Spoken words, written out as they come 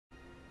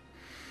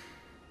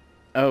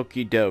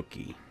Okie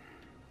dokie.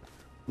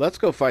 Let's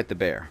go fight the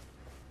bear.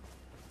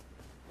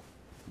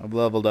 I've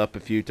leveled up a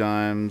few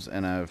times,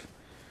 and I've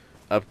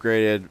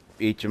upgraded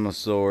each of my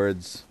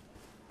swords.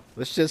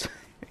 Let's just...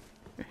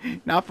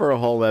 not for a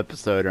whole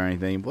episode or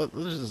anything, but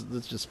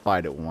let's just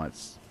fight it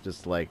once.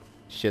 Just like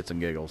shits and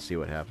giggles, see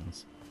what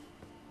happens.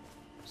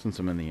 Since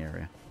I'm in the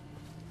area.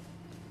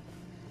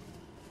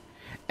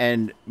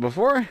 And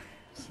before...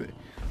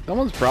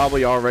 someone's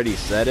probably already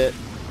said it.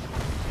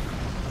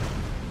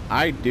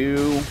 I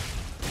do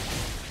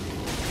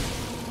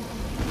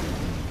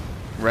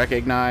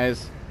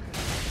recognize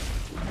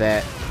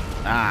that...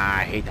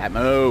 I hate that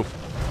move.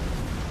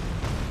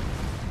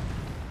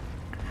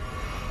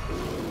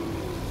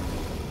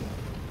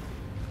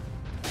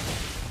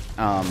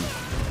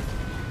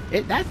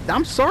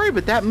 I'm sorry,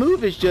 but that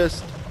move is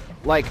just...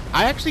 like,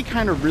 I actually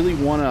kind of really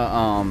want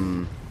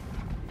to,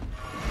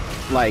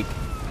 like,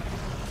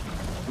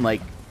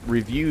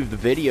 review the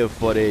video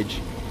footage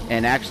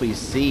and actually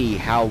see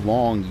how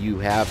long you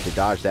have to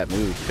dodge that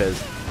move,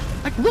 because,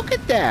 like, look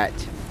at that!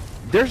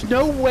 There's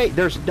no way,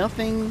 there's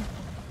nothing...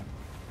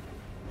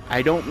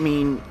 I don't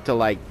mean to,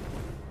 like,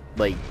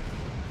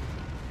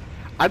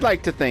 I'd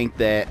like to think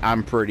that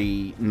I'm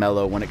pretty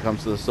mellow when it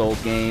comes to the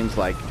Souls games,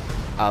 like,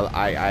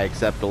 I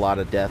accept a lot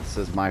of deaths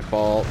as my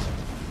fault,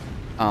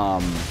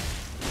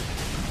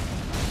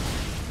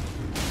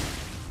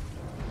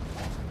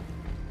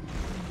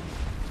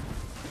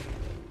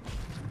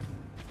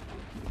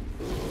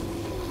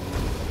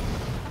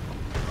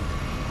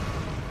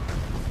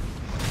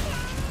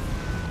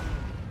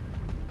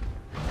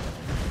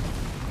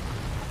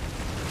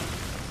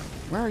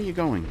 Where are you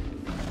going?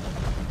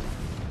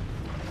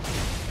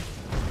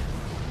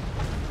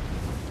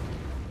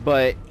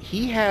 But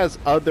he has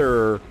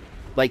other...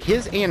 like,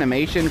 his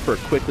animation for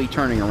quickly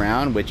turning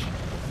around, which,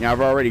 you know, I've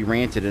already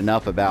ranted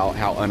enough about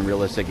how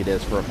unrealistic it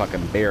is for a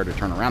fucking bear to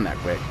turn around that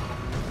quick.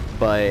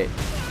 But...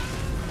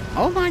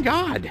 oh my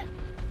god!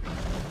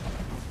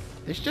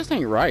 This just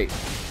ain't right.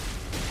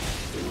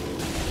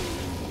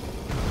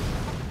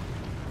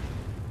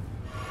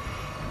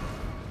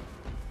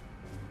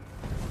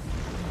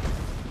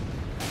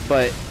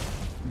 But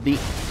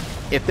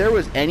if there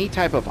was any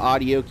type of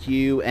audio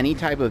cue, any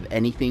type of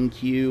anything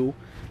cue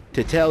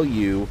to tell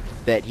you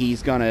that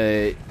he's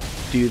gonna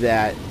do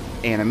that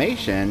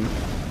animation,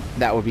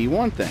 that would be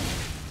one thing.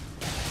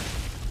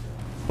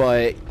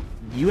 But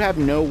you have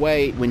no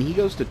way, when he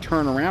goes to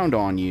turn around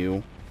on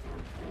you,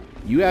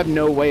 you have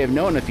no way of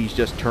knowing if he's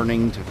just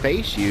turning to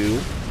face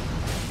you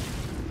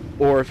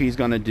or if he's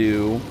gonna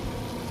do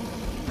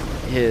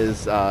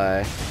his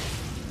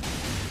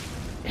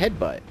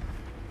headbutt.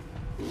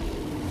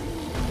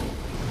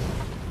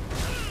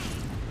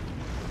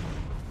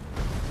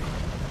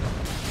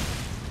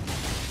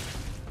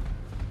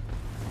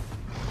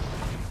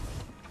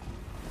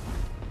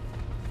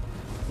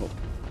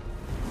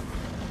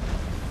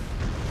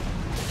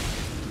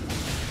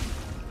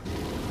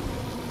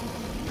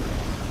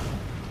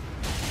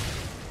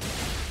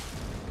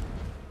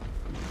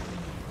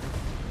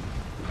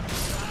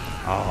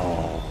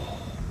 Oh.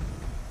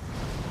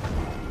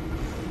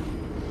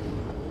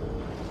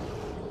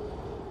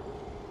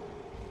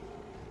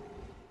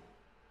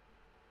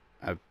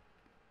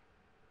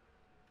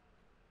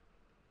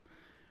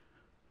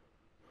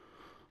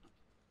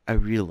 I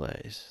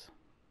realize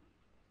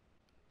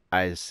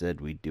I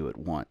said we'd do it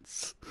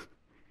once.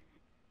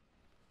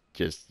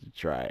 Just to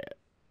try it.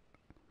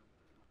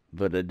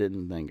 But I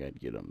didn't think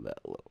I'd get him that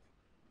low.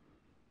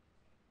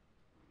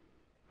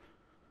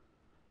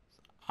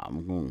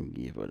 I'm gonna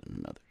give it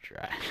another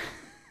try.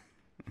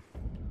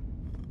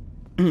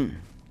 And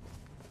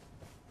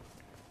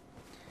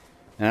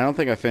I don't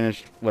think I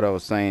finished what I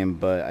was saying,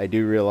 but I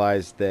do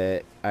realize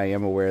that I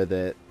am aware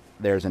that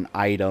there's an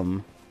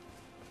item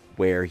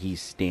where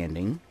he's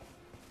standing.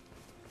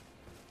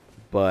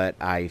 But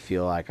I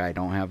feel like I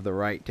don't have the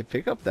right to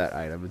pick up that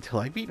item until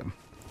I beat him.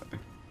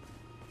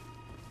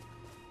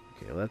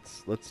 Okay,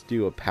 let's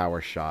do a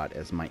power shot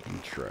as my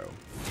intro.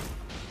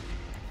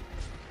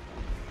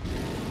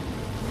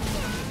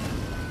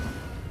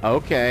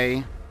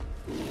 Okay.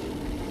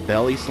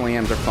 Belly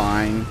slams are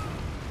fine.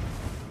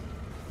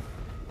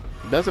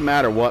 Doesn't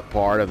matter what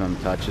part of him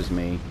touches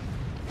me.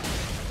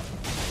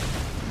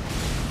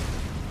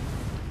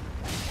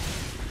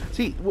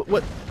 See,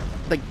 what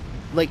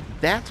like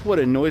that's what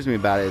annoys me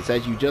about it, is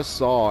as you just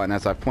saw, and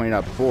as I pointed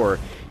out before,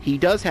 he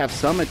does have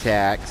some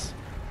attacks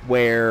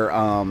where,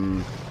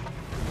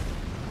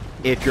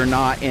 if you're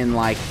not in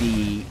like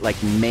the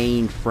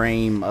main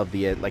frame of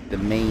the the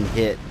main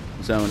hit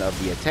zone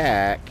of the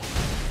attack,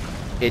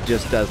 it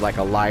just does like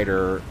a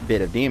lighter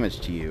bit of damage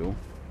to you.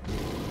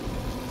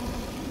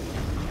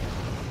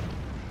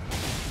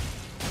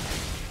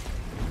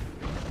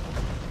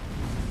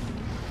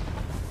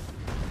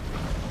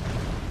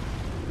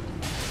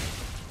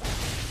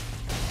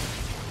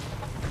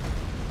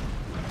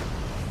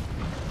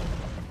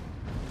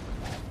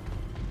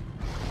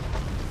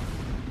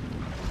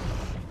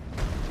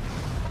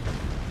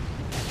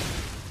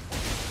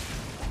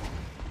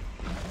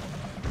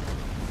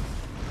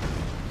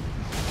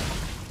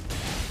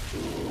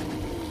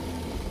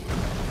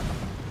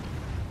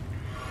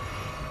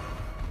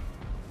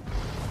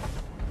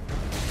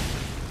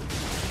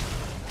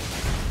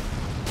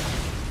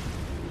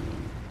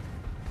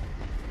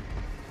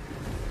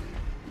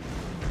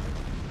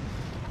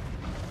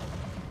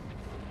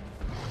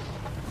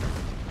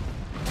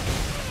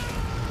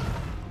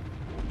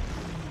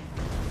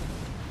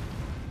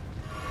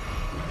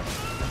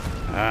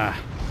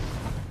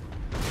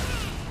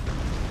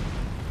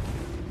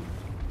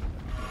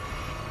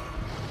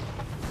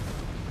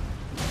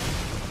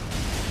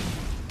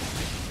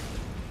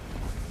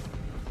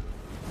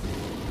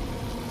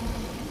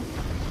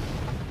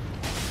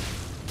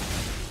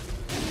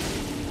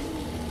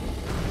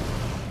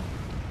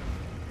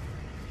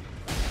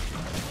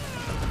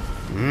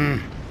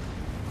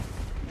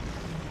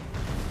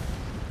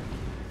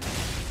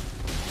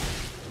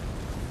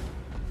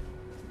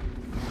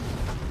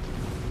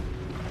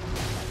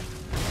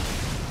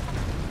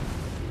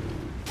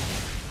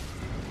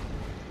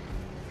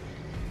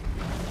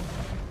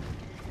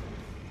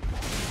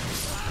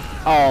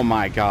 Oh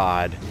my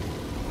god.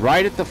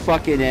 Right at the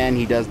fucking end,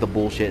 he does the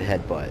bullshit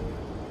headbutt.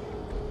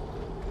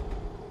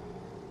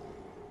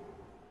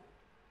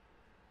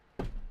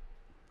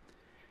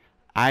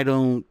 I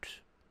don't...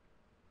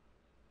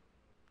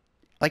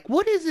 Like,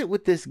 what is it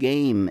with this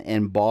game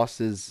and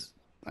bosses?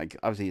 Like,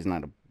 obviously he's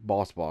not a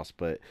boss,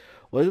 but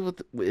what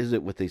is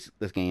it with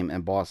this game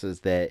and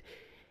bosses that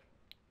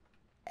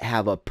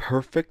have a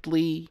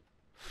perfectly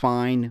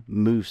fine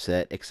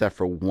moveset except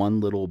for one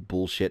little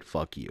bullshit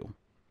fuck you?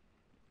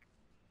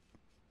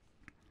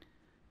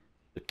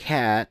 The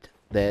cat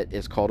that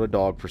is called a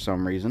dog for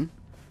some reason.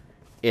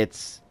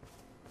 It's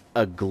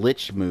a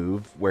glitch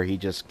move where he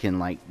just can,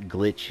 like,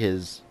 glitch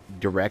his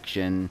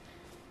direction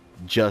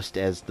just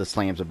as the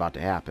slam's about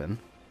to happen.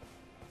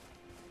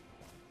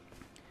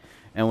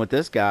 And with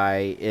this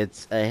guy,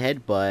 it's a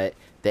headbutt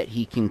that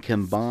he can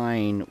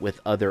combine with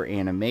other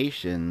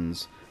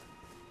animations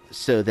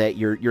so that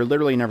you're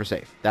literally never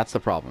safe. That's the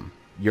problem.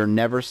 You're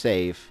never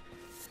safe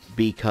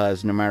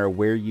because no matter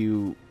where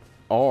you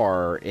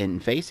are in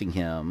facing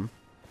him,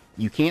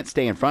 you can't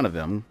stay in front of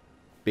him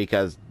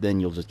because then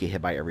you'll just get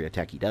hit by every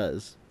attack he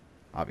does,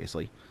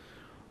 obviously.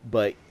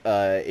 But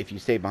if you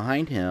stay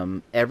behind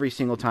him, every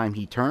single time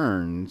he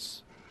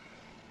turns,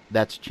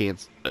 that's a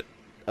chance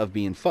of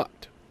being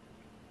fucked.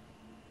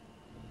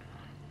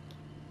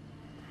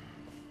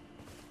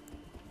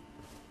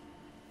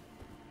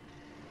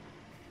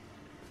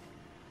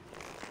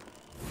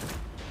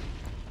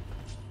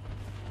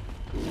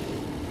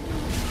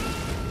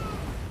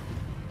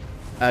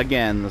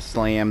 Again, the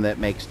slam that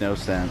makes no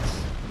sense.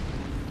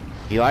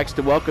 He likes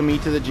to welcome me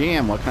to the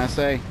jam, what can I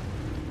say?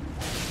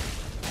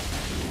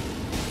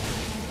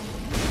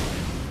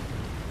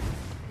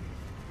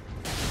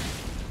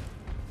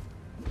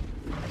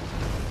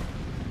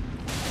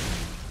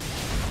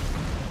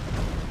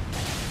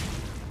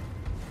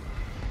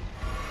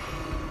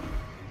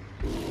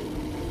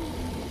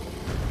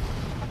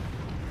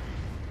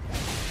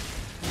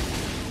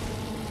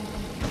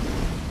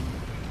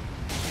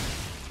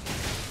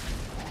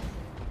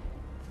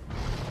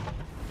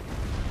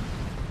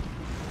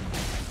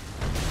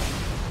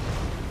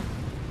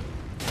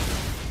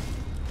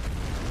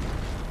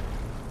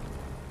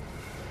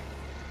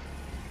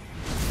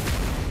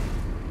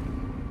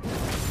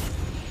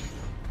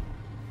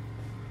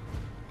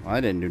 Well, I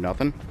didn't do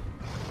nothing.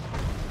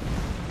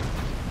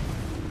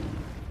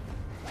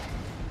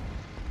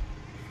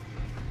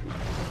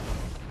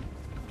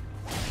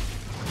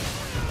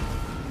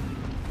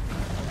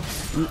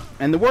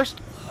 And the worst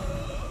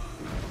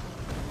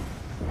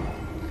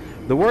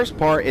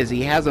part is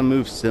he has a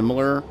move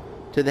similar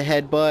to the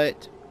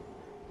headbutt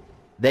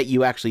that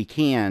you actually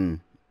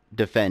can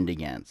defend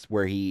against,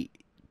 where you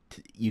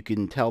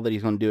can tell that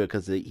he's going to do it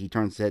because he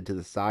turns his head to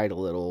the side a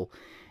little,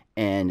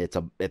 and it's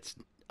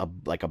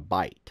like a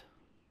bite,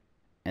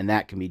 and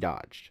that can be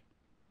dodged.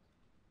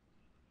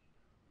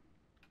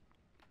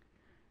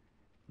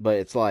 But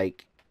it's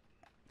like,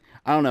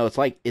 I don't know, it's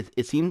like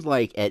it seems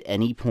like at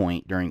any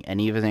point during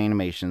any of his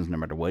animations, no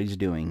matter what he's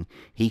doing,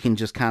 he can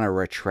just kind of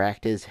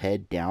retract his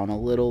head down a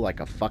little like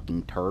a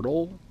fucking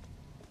turtle.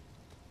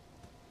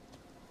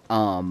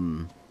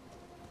 And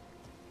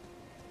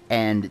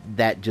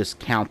that just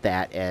count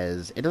that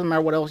as, it doesn't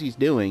matter what else he's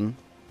doing.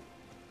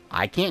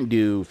 I can't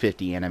do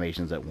 50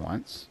 animations at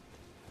once.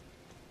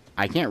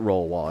 I can't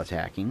roll while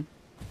attacking.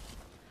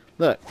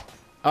 Look,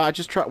 I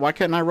just try. Why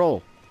couldn't I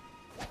roll?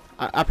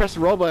 I pressed the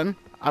roll button.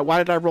 Why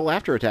did I roll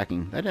after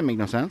attacking? That didn't make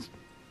no sense.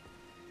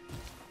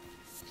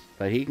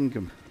 But he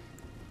can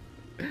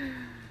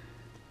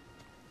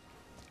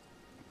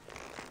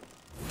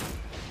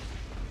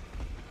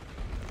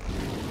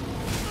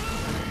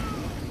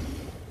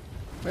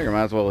figure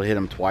might as well hit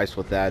him twice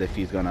with that if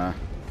he's gonna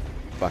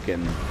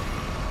fucking...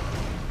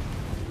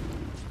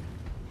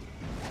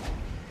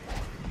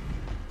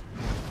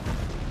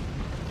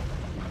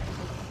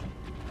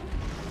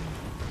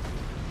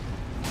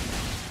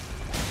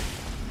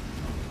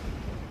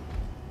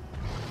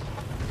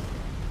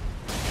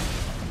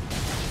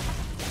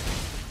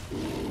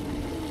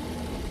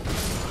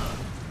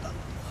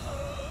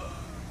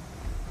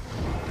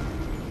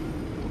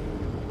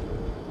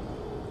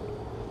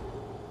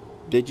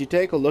 Did you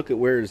take a look at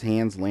where his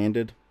hands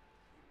landed?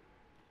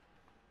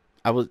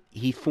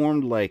 He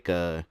formed like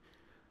a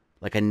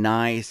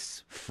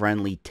nice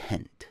friendly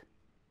tent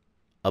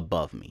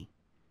above me,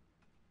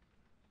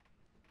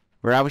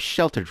 where I was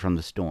sheltered from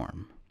the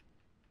storm.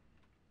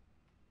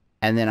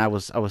 And then I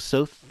was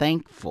so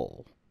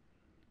thankful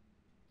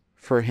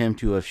for him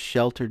to have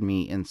sheltered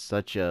me in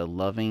such a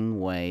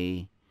loving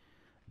way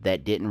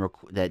that didn't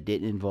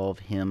involve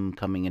him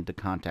coming into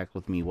contact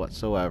with me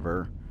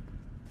whatsoever,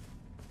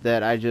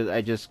 that I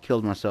just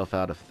killed myself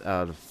out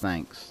of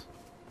thanks.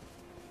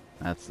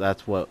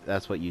 That's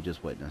what you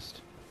just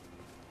witnessed.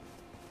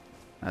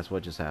 That's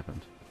what just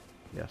happened.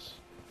 Yes.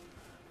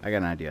 I got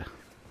an idea.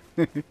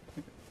 I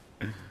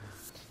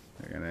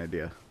got an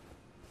idea.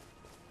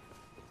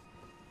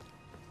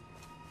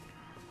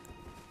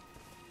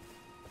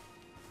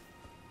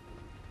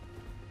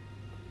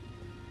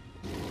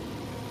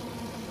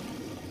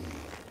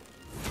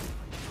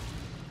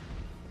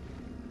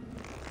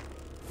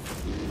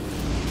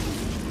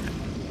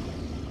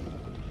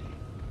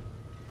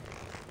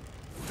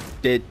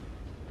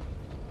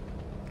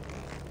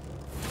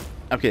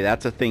 Okay,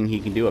 that's a thing he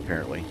can do,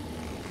 apparently.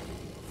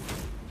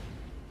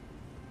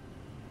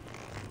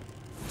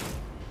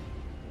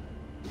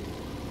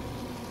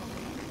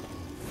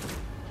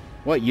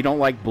 What, you don't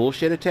like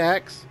bullshit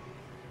attacks?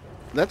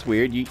 That's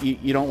weird.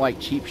 You don't like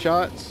cheap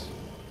shots?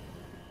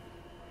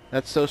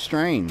 That's so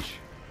strange.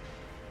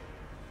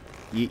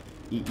 You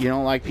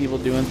don't like people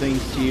doing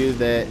things to you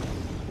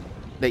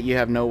that you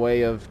have no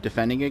way of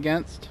defending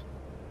against?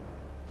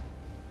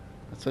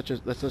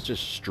 That's such a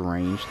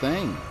strange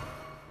thing.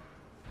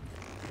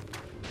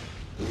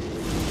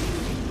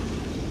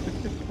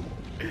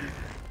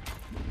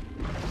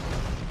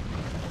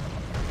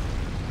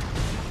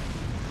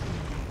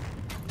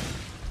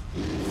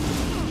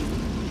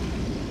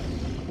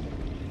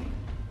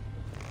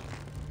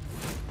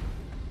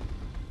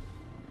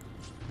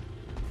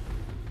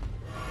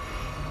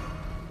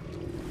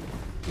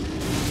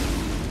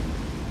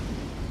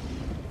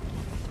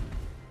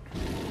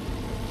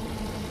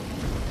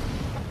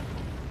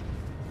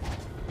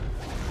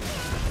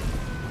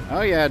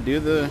 Oh yeah, do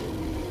the...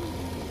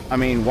 I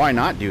mean, why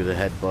not do the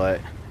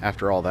headbutt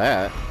after all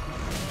that?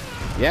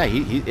 Yeah,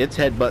 it's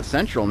headbutt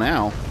central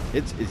now.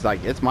 It's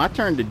like, it's my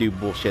turn to do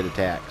bullshit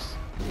attacks.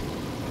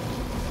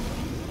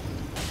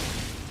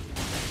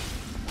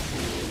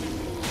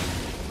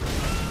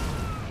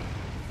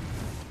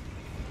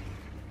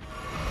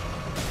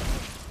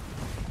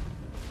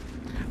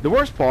 The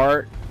worst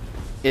part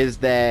is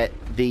that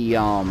the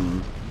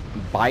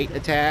bite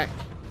attack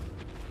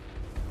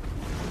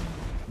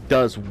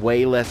does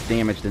way less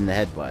damage than the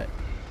headbutt,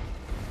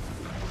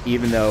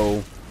 even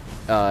though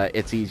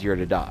it's easier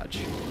to dodge.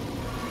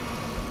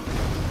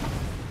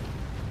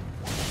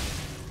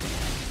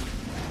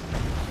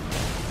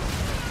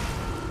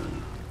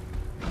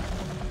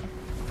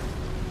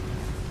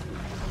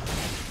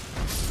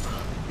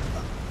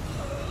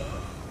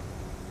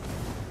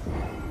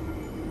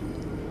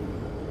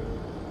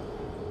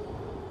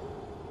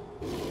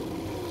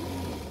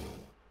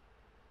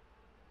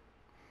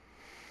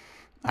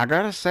 I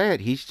gotta say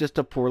it, he's just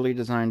a poorly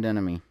designed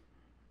enemy.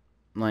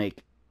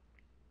 Like,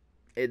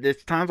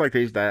 it's times like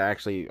these that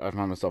actually I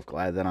find myself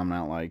glad that I'm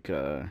not like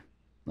a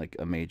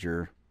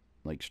major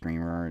like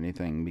streamer or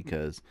anything,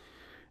 because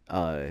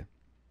uh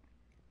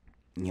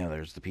you know,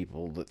 there's the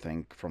people that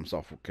think From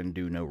Software can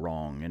do no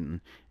wrong, and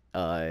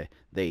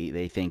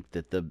they think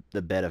that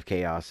the Bed of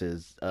Chaos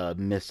is a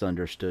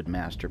misunderstood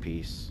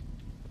masterpiece.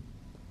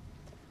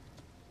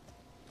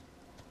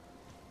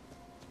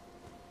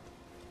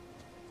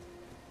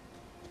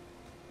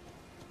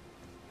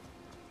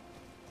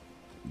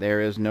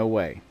 There is no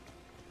way,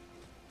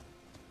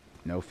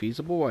 no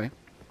feasible way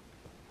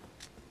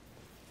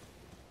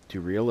to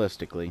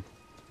realistically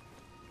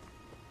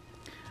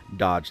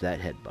dodge that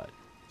headbutt.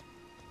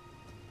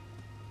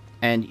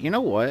 And you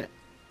know what?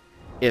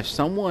 If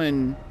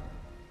someone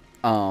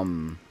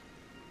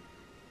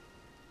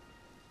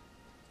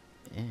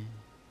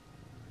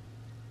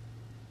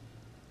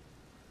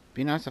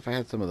be nice if I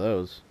had some of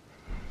those,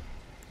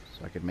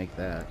 so I could make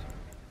that.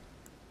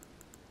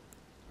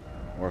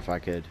 Or if I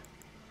could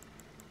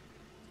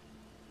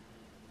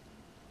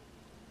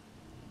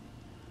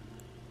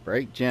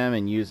break gem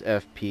and use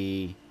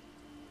FP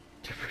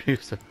to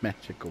produce a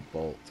magical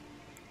bolt.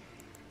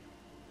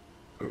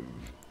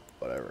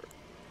 Whatever.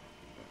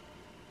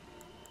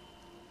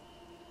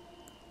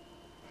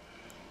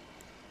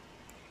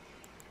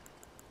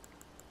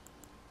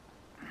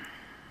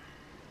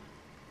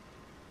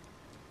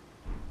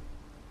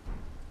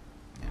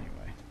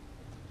 Anyway.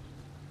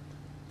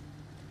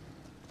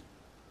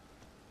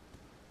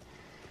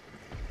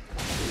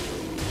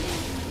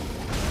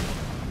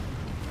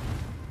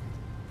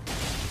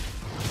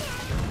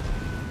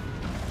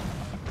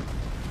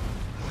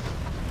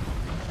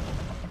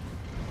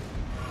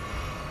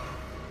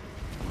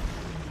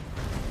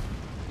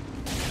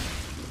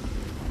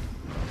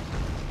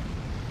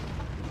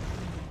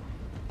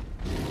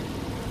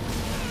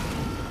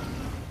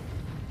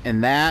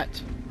 And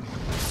that's...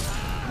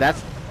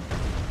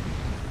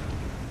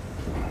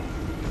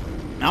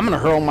 I'm gonna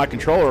hurl my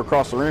controller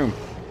across the room.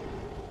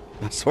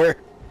 I swear.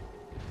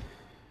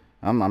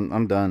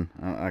 I'm done.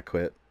 I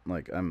quit.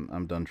 Like,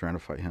 I'm done trying to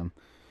fight him.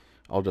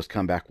 I'll just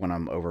come back when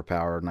I'm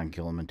overpowered and I can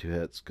kill him in 2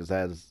 hits. Because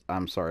that is...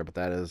 I'm sorry, but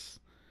that is...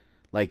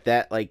 Like,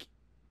 that... Like...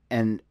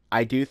 And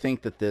I do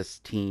think that this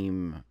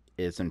team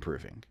is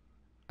improving.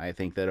 I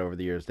think that over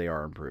the years they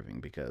are improving,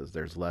 because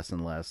there's less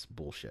and less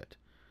bullshit.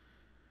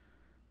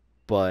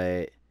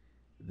 But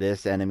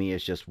this enemy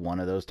is just one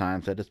of those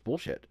times that it's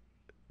bullshit,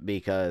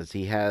 because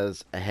he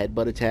has a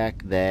headbutt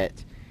attack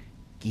that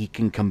he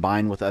can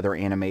combine with other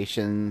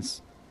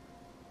animations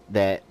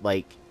that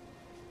like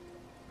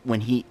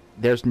when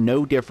there's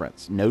no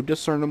difference, no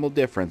discernible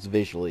difference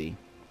visually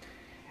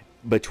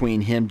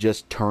between him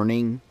just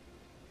turning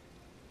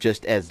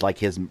just as like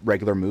his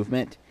regular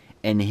movement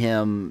and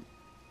him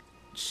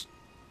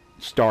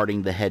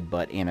starting the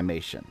headbutt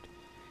animation.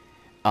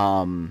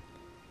 Um,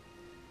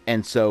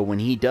 and so when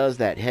he does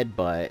that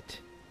headbutt,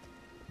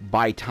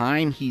 by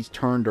time he's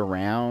turned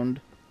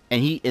around,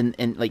 and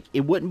like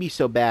it wouldn't be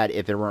so bad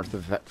if it weren't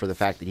for the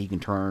fact that he can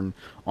turn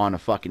on a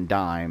fucking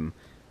dime,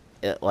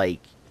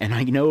 and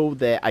I know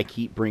that I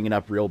keep bringing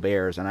up real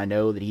bears, and I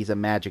know that he's a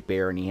magic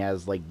bear and he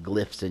has like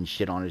glyphs and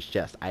shit on his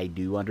chest. I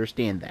do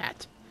understand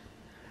that,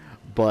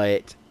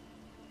 but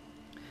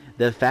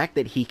the fact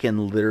that he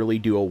can literally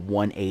do a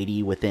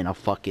 180 within a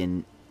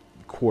fucking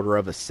quarter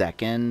of a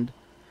second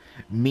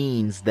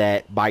means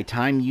that by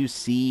time you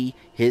see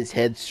his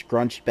head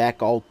scrunched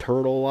back all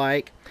turtle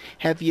like,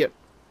 have you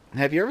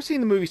ever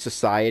seen the movie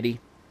Society?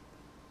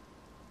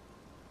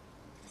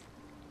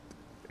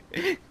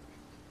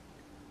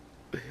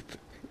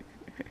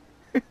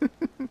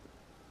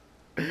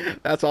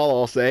 That's all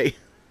I'll say.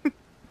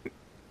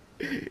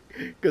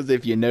 Because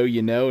if you know,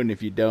 you know, and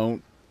if you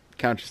don't,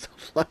 count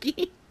yourself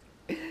lucky.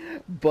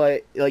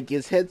 But like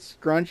his head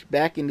scrunched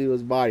back into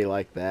his body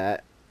like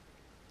that,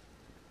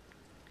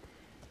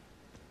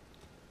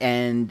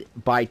 and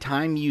by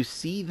time you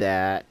see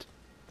that,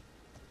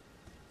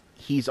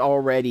 he's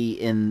already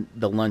in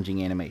the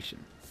lunging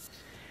animation.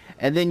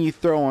 And then you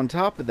throw on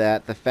top of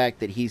that the fact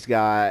that he's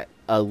got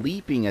a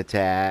leaping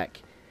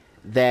attack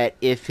that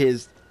if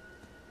his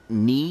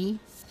knee,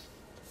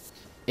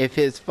 if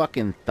his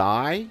fucking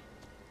thigh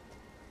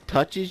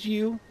touches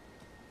you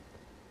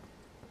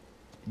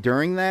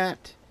during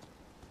that,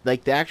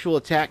 like the actual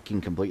attack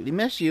can completely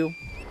miss you.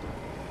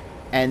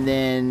 And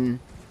then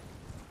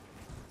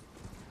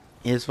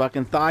his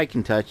fucking thigh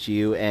can touch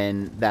you,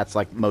 and that's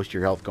like most of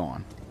your health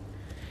gone.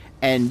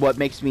 And what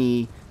makes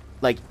me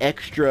like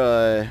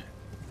extra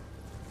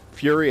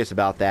furious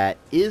about that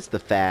is the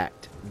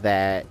fact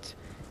that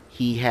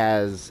he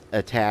has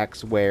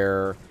attacks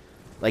where,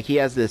 like, he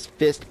has this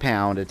fist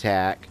pound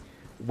attack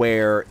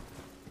where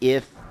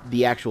if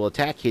the actual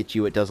attack hits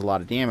you, it does a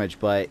lot of damage,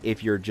 but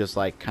if you're just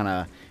like kind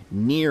of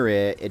near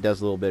it, it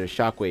does a little bit of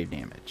shockwave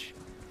damage.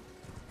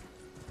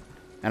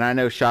 And I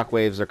know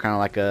shockwaves are kind of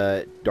like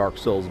a Dark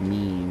Souls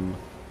meme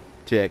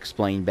to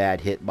explain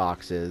bad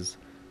hitboxes,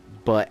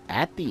 but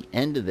at the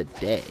end of the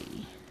day,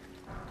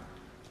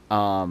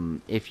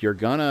 if you're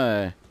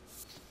gonna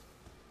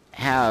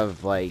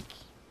have like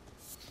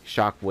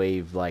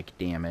shockwave like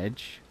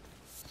damage,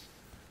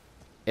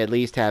 at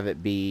least have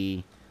it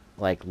be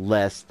like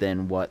less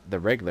than what the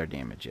regular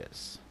damage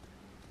is.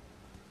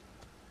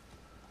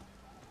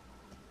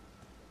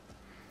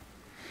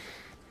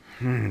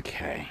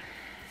 Okay.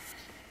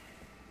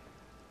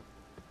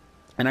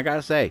 And I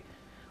gotta say,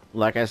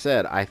 like I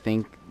said, I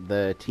think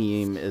the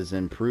team is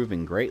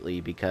improving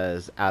greatly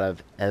because out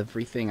of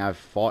everything I've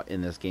fought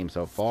in this game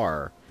so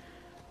far,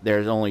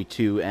 there's only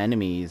 2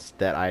 enemies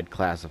that I'd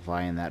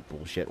classify in that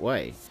bullshit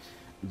way.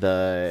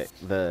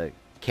 The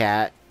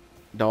cat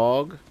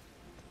dog.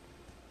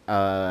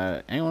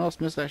 Anyone else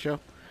miss that show?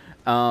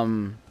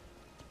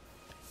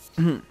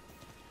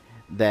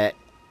 That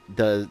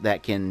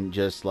can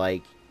just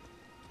like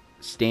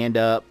stand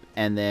up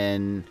and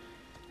then,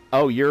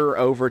 oh, you're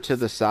over to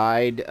the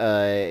side,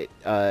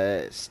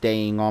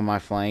 staying on my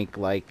flank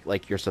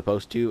like you're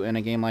supposed to in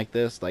a game like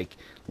this. Like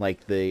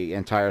the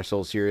entire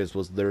Soul series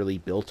was literally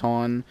built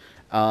on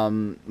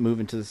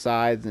moving to the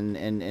sides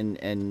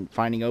and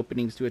finding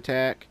openings to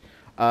attack.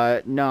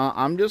 No,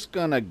 I'm just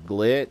gonna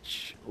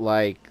glitch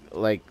like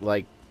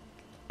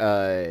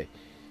a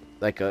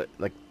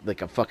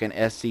fucking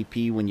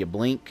SCP when you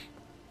blink.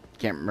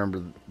 Can't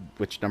remember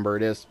which number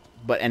it is,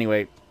 but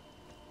anyway.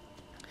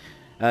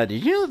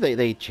 Did you know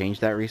they changed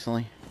that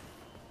recently?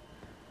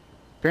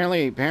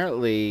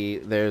 Apparently,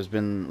 there's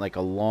been like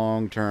a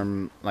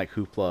long-term like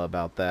hoopla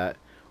about that,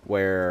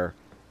 where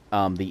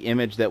the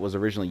image that was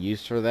originally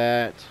used for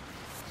that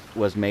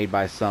was made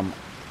by some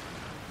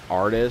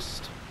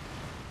artist.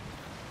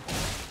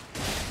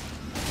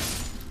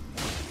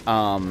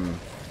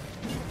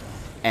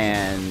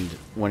 And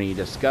when he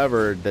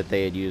discovered that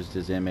they had used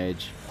his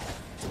image,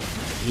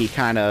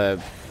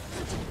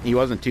 he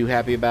wasn't too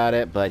happy about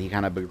it, but he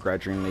kind of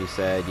begrudgingly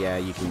said, yeah,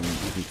 you can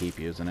keep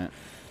using it.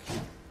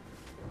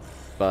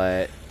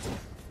 But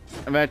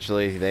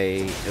eventually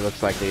it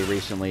looks like they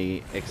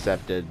recently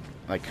accepted,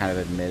 like kind of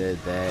admitted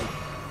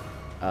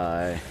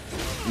that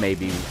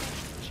maybe,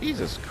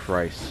 Jesus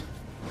Christ.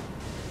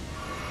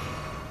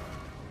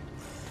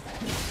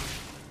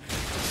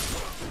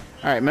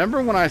 Alright,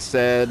 remember when I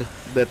said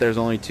that there's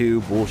only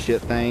 2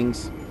 bullshit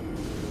things?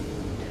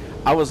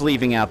 I was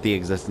leaving out the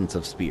existence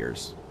of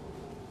spears.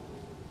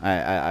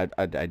 I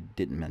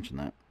didn't mention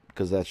that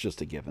because that's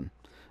just a given.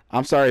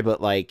 I'm sorry, but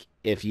like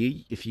if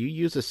you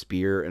use a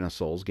spear in a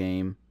Souls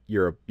game,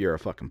 you're a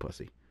fucking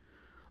pussy.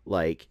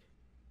 Like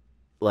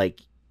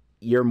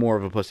you're more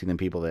of a pussy than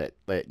people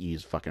that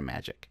use fucking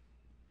magic.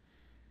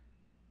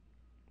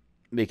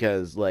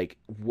 Because like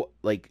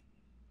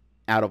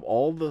out of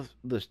all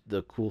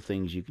the cool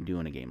things you can do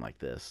in a game like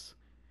this,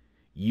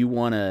 you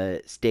want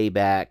to stay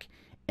back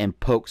and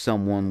poke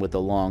someone with a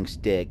long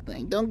stick.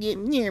 Like, don't get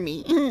near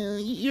me.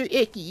 You're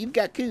icky. You've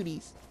got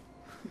cooties.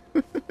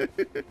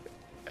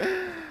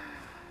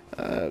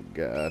 Oh,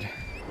 God.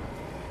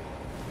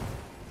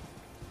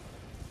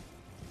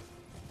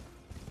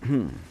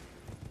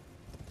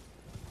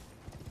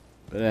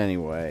 But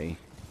anyway.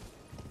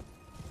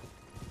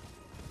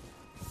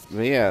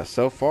 But yeah,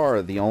 so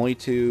far, the only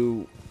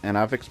two, and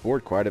I've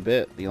explored quite a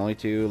bit, the only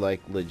two,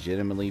 like,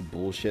 legitimately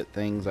bullshit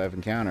things I've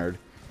encountered.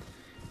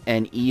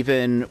 And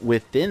even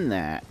within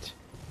that,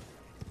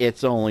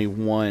 it's only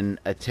one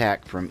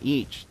attack from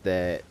each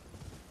that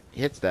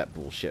hits that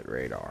bullshit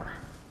radar.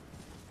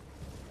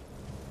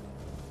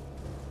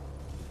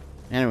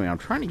 Anyway, I'm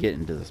trying to get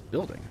into this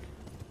building.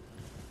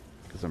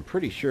 Because I'm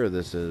pretty sure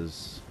this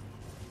is...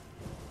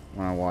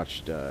 When I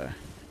watched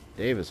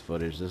Davis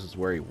footage, this is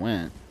where he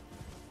went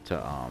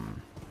to,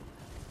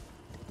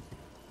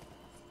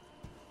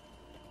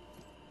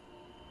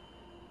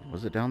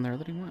 Was it down there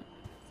that he went?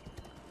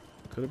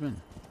 Could have been.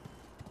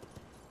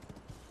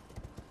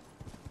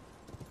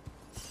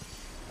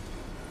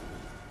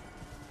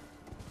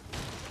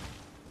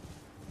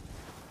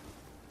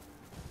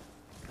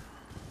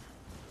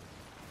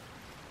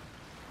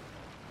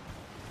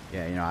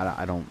 Yeah, you know,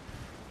 I don't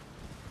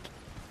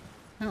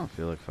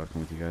feel like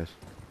fucking with you guys.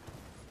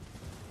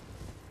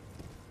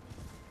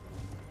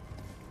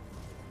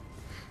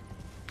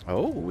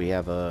 Oh, we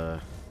have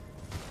a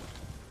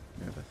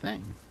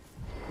thing.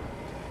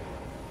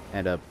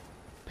 And a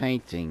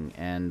painting,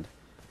 and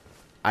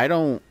I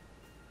don't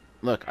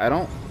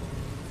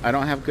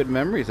have good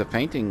memories of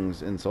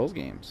paintings in Souls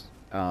games.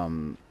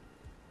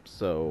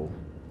 So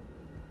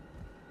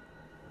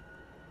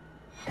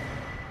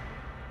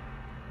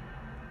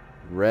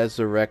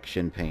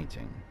resurrection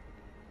painting.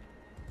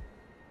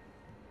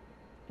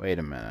 Wait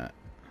a minute.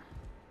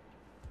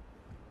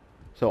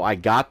 So I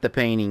got the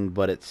painting,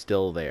 but it's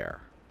still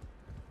there.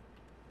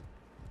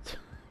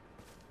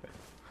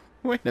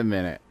 Wait a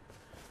minute.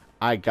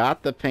 I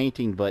got the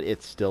painting, but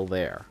it's still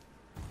there.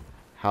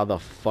 How the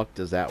fuck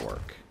does that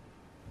work?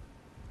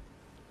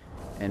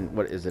 And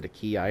what is it, a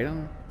key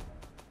item?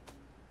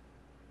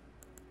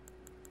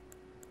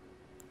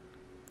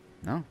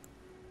 No.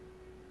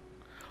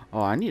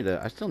 Oh,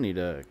 I still need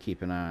to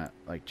keep an eye,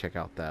 like, check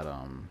out that,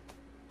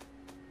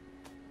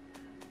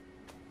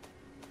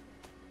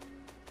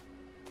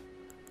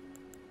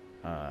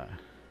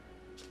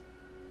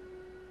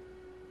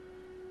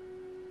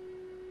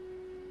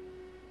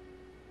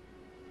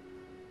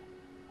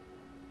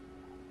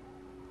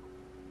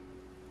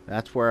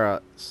 that's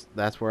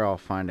where I'll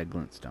find a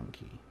glintstone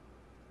key.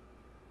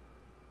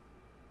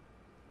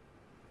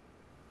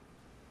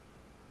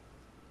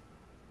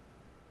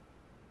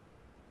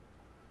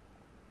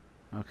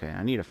 Okay,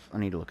 I need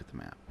to look at the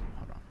map.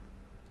 Hold on.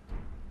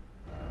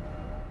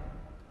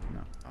 No,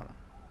 hold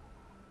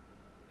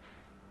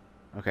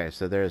on. Okay,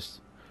 so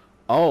there's...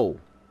 Oh!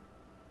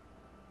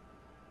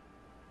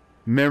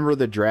 Remember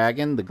the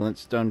dragon? The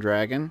glintstone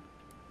dragon?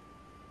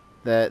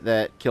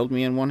 That killed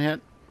me in one hit?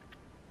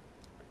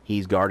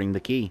 He's guarding the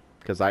key.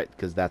 Because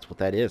that's what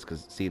that is.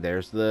 Because, see,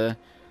 there's the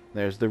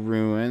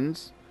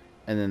ruins.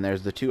 And then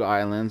there's the two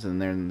islands.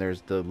 And then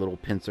there's the little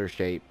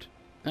pincer-shaped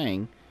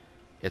thing.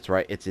 It's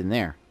right. It's in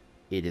there.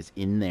 It is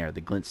in there.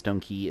 The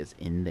glintstone key is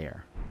in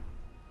there.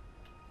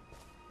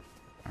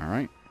 All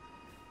right.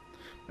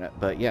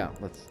 But yeah,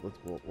 what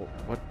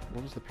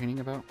was the painting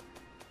about?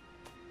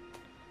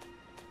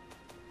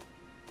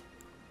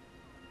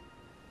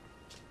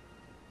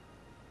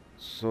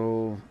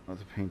 Soul of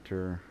the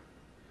painter.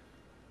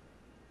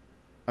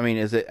 I mean,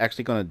 is it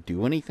actually going to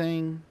do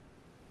anything?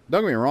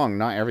 Don't get me wrong.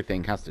 Not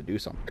everything has to do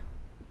something.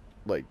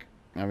 Like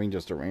having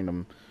just a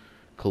random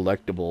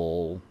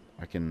collectible.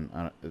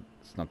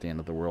 It's not the end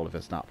of the world if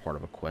it's not part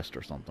of a quest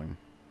or something.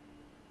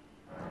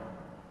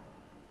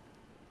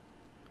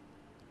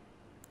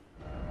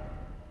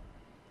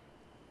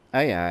 Oh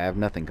yeah, I have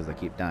nothing because I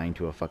keep dying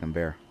to a fucking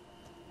bear.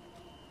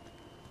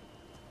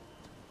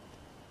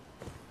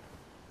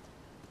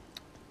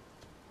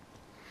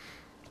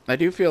 I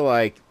do feel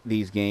like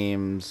these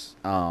games,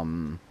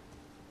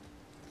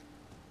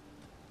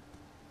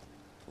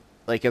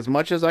 like, as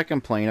much as I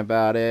complain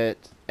about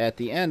it, at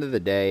the end of the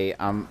day,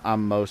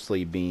 I'm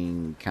mostly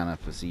being kind of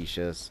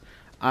facetious.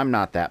 I'm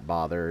not that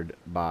bothered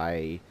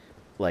by,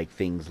 like,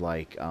 things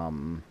like,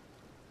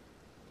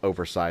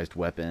 oversized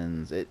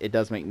weapons. It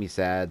does make me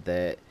sad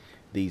that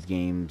these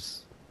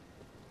games,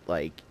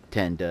 like,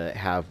 tend to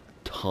have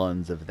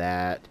tons of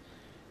that,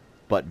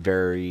 but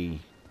very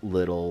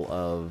little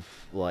of,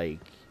 like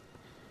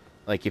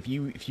if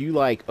you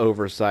like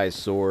oversized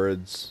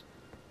swords,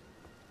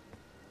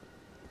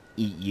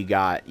 you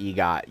got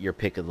your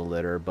pick of the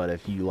litter. But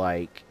if you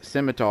like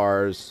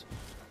scimitars,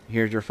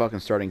 here's your fucking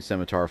starting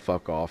scimitar.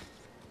 Fuck off.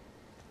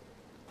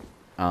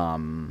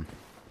 And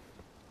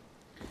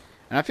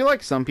I feel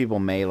like some people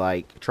may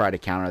like try to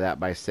counter that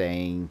by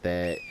saying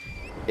that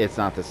it's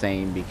not the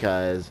same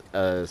because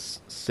a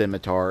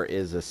scimitar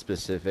is a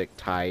specific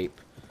type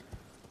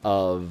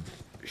of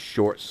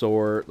short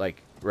sword,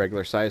 like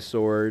regular size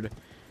sword,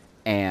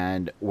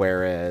 and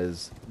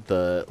whereas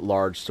the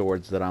large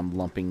swords that I'm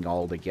lumping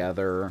all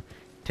together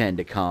tend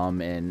to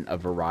come in a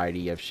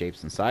variety of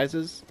shapes and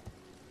sizes.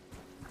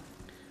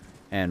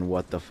 And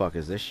what the fuck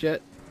is this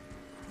shit?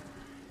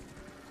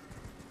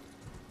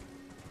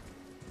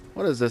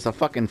 What is this, a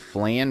fucking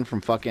flan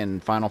from fucking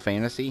Final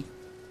Fantasy?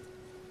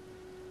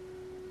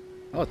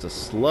 Oh, it's a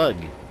slug.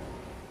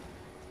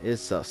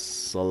 It's a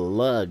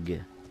slug.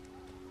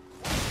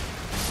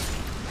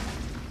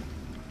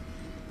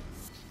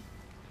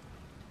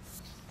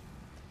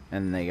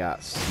 And they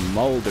got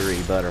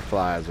smoldery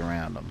butterflies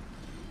around them.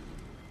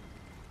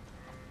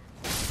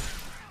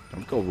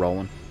 Don't go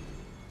rolling.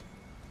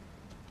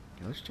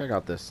 Okay, let's check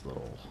out this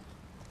little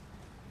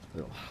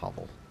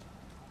hovel.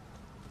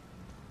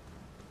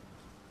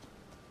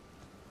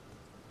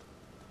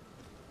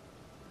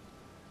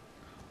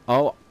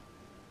 Oh,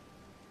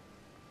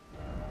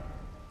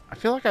 I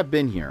feel like I've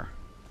been here.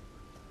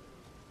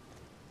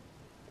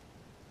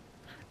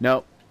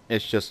 Nope,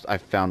 it's just I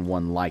found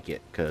one like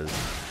it because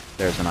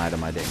there's an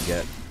item I didn't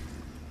get.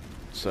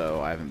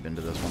 So I haven't been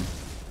to this one.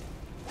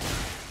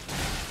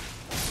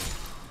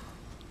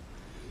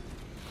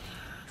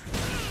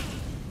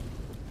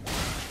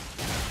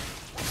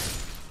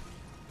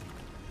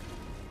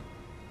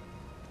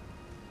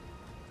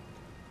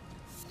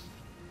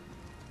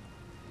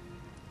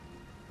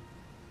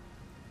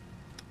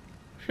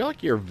 I feel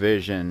like your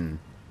vision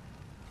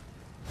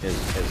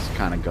is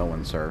kind of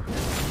going, sir.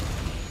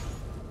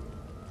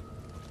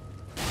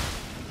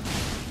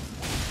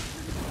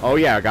 Oh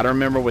yeah, I gotta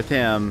remember with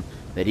him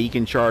that he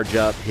can charge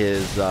up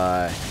his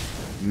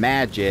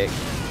magic.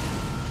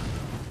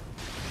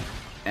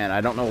 And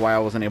I don't know why I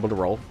wasn't able to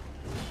roll.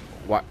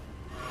 What?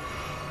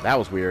 That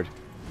was weird.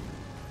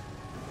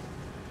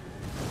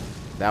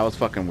 That was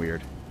fucking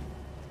weird.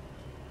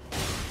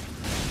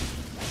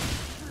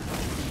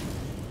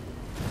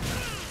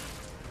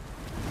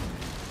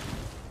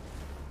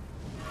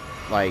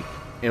 Like,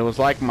 it was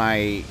like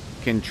my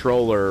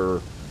controller,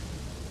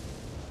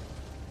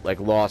 like,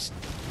 lost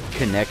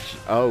connection.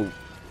 Oh.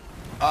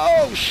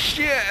 Oh,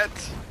 shit!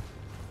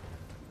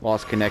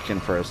 Lost connection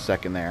for a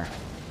second there.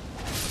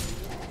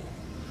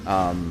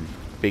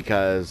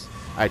 Because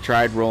I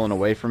tried rolling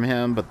away from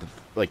him, but,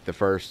 the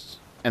first...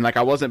 And, like,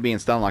 I wasn't being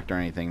stun locked or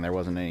anything. There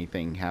wasn't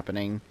anything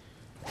happening.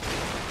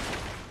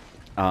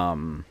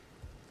 And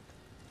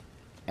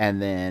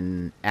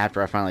then,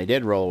 after I finally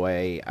did roll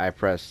away, I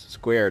pressed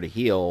square to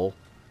heal.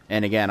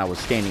 And again, I was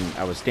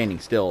standing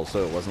still,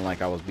 so it wasn't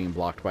like I was being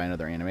blocked by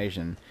another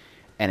animation.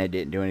 And it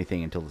didn't do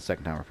anything until the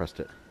second time I pressed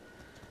it.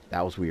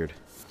 That was weird.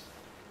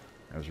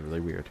 That was really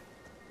weird.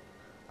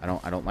 I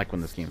don't like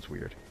when this game's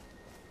weird.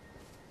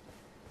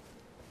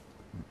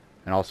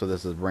 And also,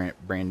 this is a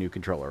brand new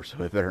controller,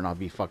 so it better not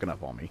be fucking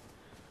up on me.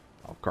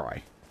 I'll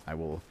cry.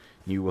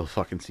 You will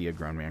fucking see a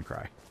grown man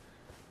cry.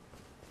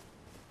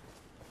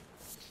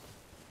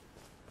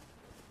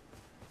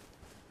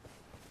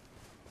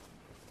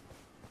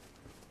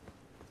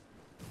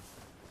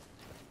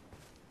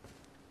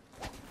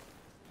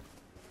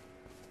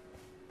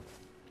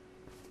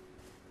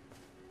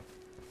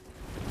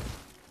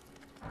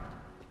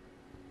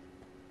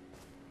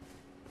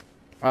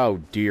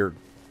 Oh, dear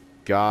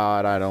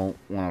God, I don't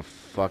want to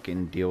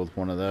fucking deal with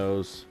one of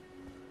those.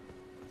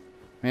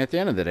 I mean, at the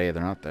end of the day,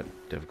 they're not that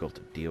difficult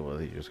to deal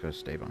with. You just gotta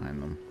stay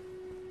behind them.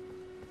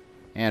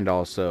 And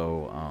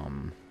also,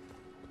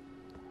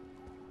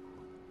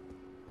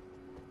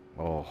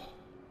 oh.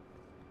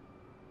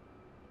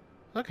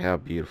 Look how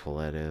beautiful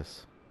that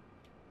is.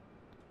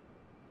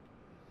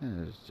 It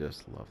is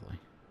just lovely.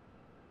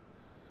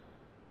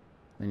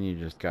 Then you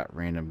just got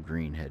random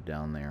greenhead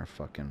down there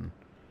fucking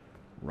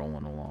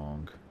rolling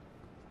along.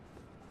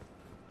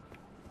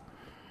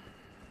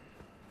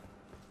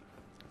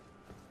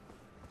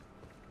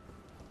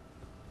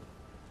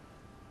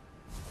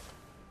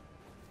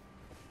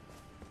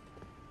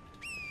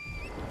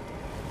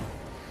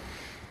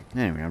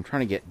 Anyway, I'm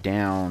trying to get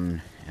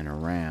down and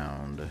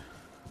around.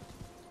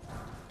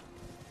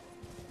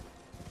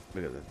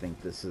 Because I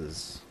think this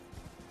is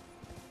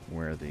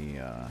where the,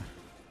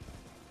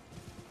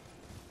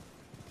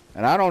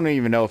 and I don't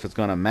even know if it's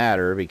going to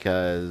matter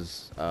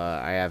because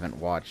I haven't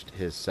watched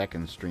his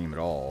second stream at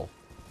all.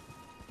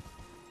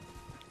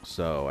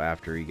 So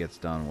after he gets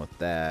done with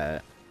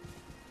that,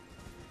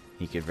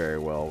 he could very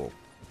well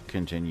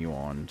continue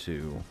on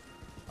to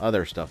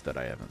other stuff that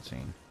I haven't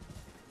seen.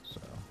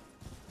 So.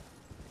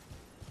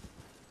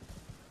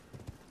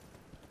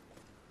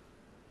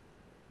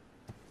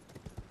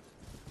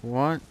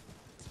 What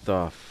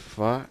the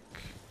fuck?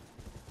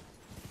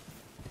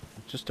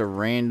 Just a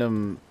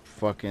random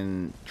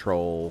fucking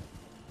troll.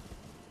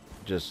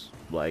 Just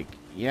like,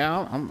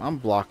 yeah, I'm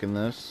blocking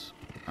this.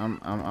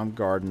 I'm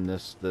guarding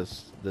this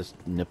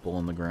nipple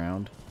in the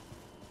ground.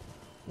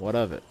 What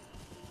of it?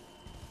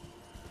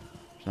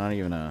 It's not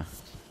even a...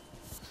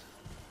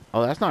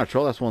 Oh, that's not a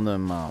troll. That's one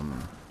of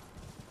them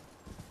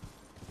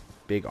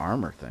big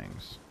armor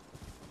things.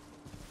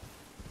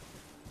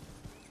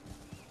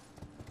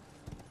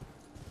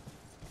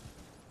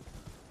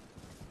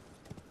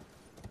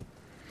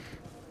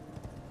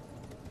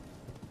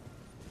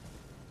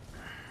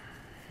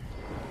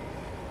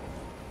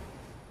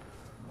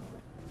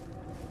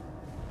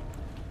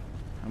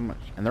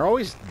 damage. And they're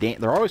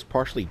always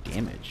partially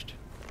damaged.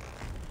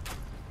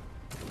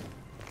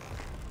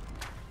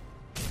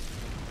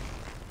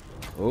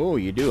 Oh,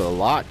 you do a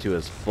lot to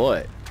his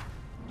foot.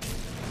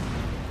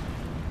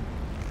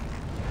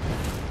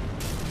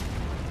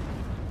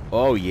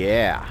 Oh,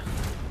 yeah.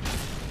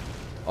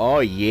 Oh,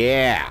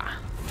 yeah.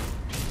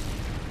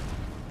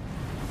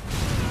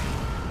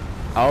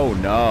 Oh,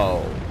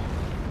 no.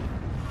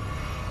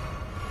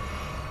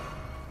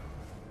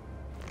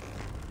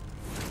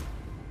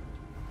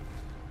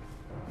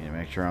 Need to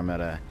make sure I'm at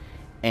a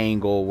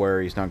angle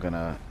where he's not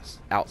gonna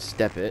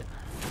outstep it.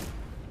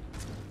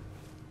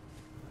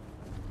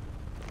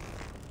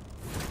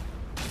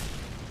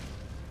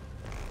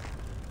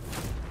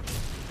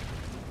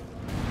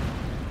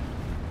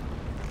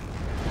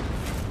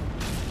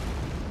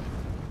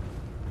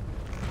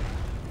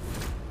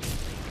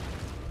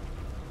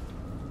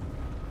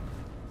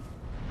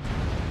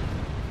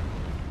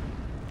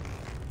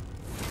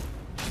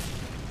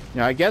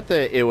 Now, I get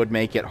that it would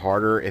make it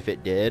harder if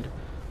it did,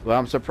 but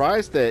I'm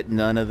surprised that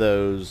none of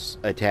those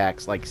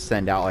attacks, like,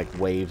 send out, like,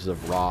 waves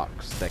of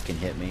rocks that can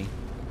hit me.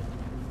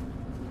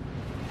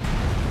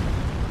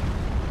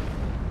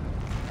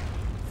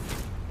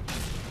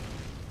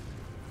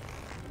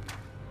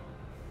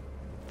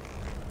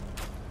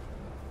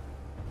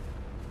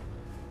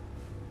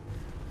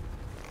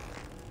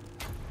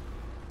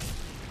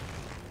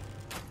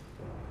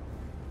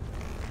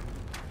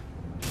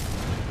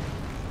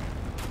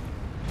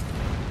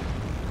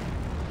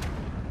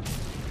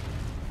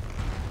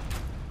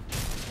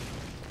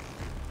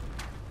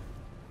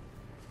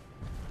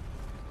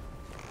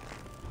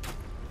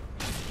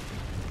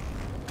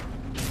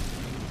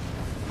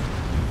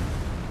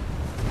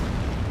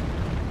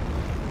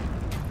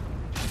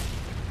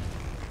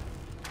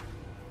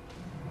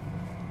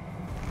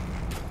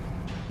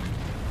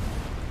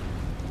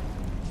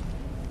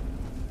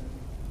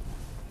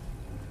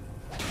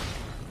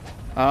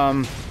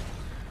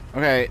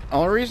 Okay,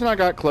 only reason I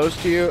got close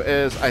to you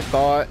is I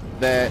thought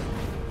that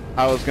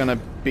I was gonna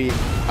be,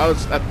 I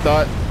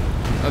thought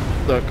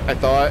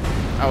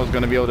I was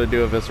gonna be able to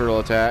do a visceral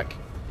attack.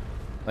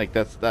 Like,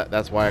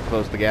 that's why I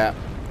closed the gap.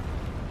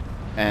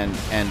 And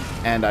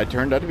I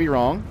turned out to be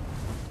wrong,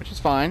 which is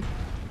fine.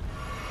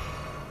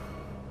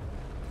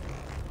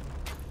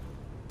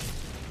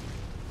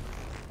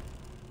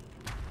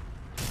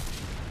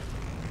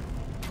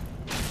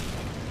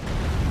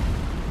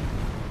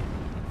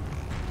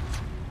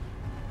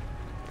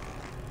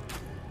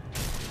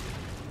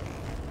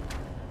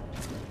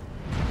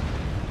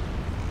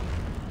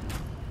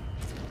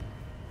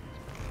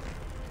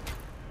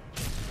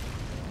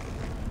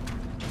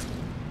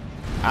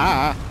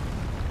 Ah.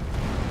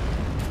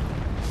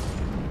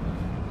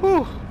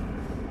 Whew.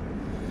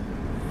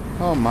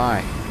 Oh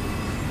my.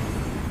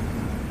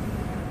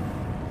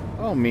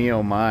 Oh me,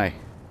 oh my.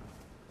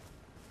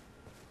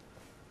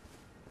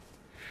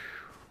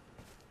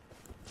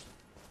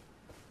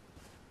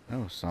 That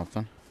was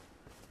something.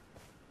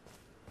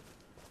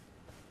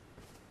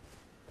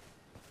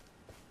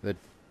 The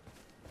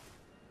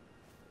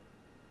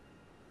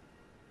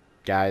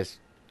guys,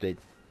 they...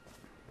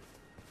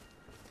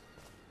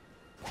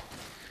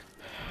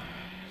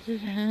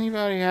 Did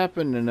anybody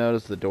happen to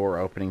notice the door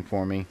opening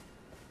for me?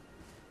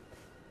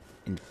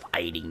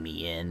 Inviting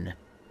me in.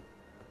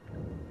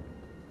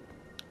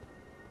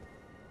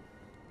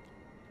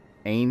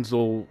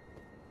 Angel.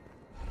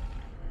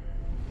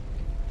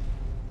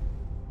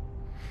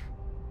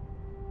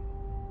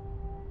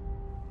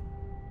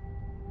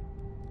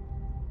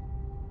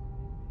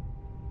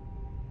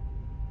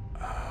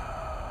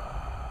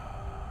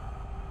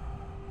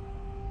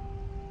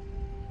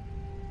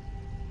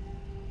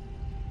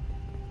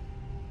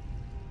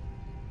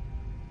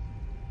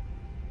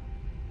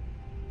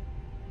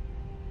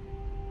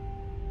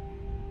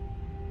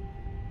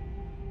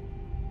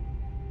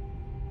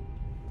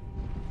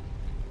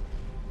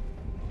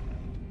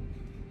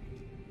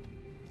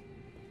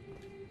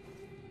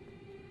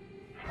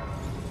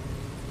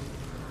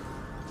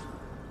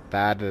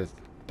 That is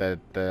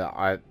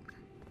I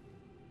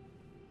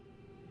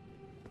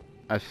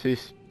see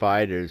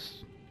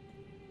spiders.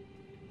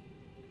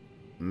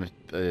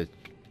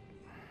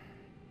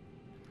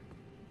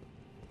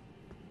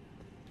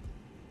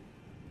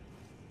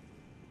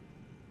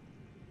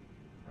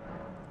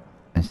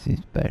 I see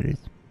spiders.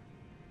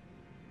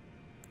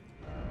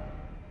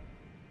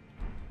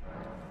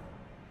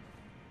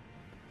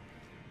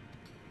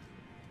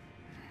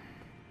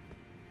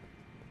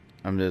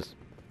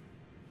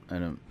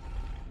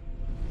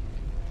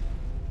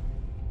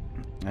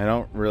 I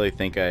don't really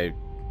think I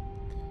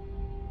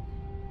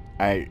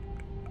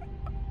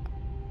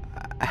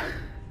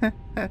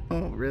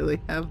don't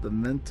really have the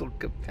mental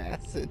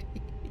capacity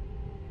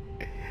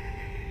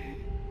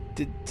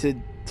to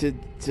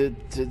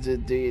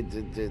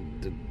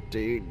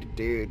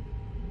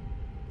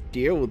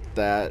deal with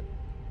that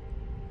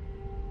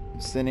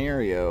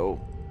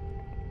scenario.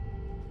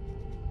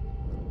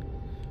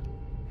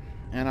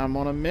 And I'm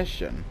on a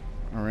mission,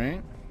 all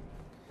right?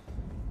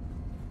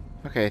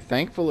 Okay,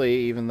 thankfully,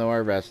 even though I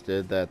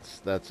rested,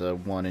 that's a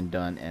one and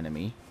done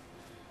enemy.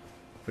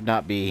 Would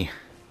not be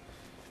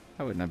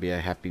I would not be a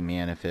happy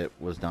man if it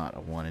was not a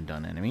one and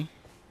done enemy.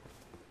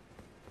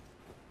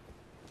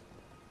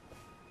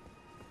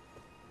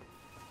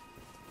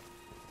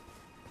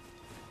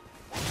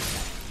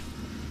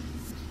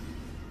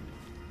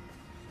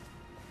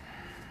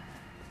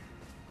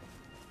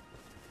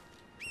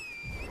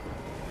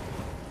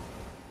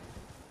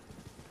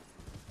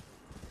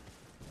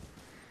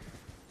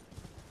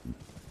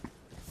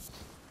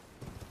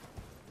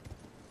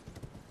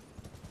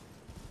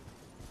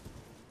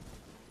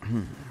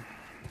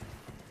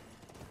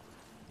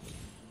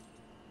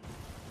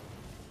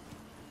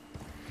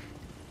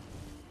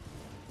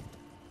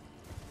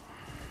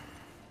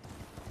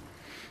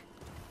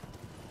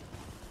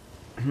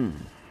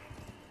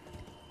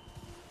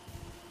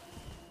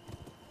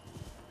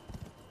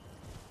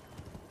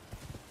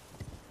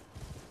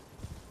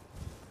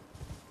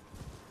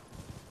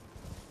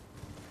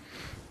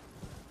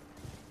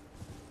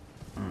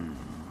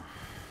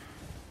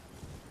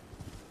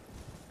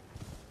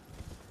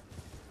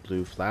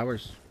 Blue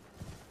flowers.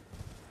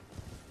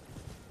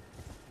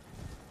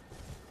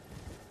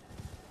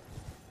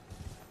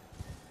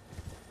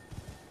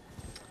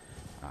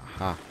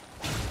 Aha.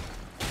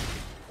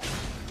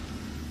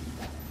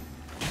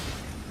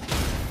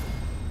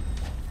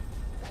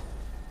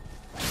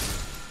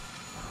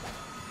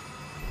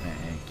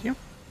 Thank you.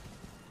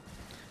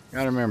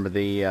 Gotta remember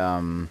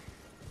the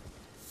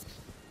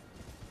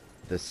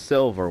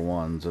silver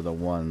ones are the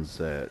ones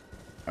that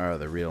are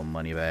the real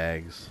money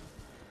bags.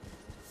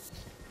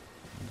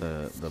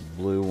 The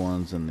blue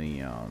ones and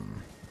the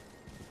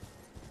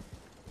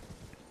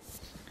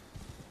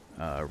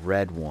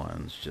red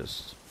ones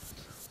just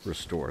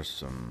restore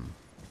some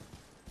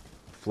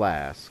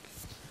flask,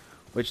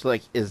 which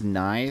like is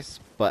nice,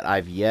 but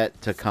I've yet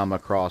to come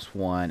across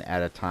one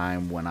at a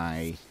time when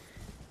I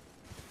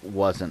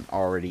wasn't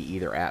already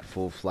either at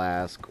full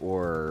flask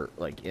or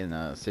like in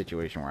a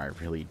situation where I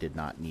really did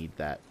not need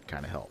that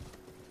kind of help.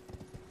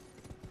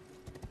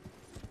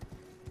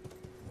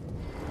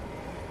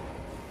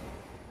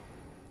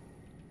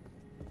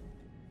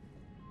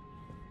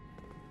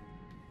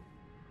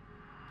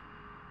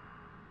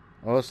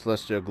 O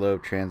celestial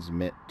globe,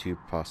 transmit to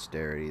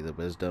posterity the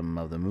wisdom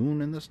of the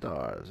moon and the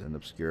stars, and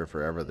obscure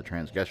forever the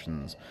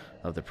transgressions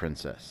of the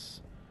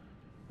princess.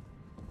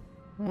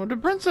 What did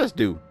the princess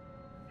do?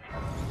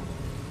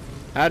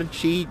 How did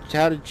she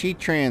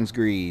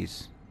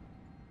transgress?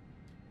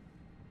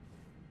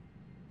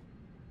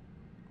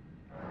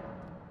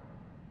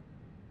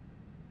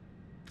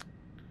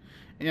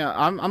 Yeah,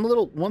 I'm a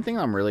little, one thing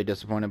I'm really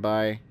disappointed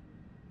by.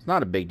 It's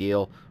not a big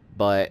deal,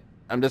 but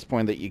I'm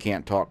disappointed that you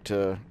can't talk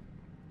to,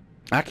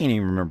 I can't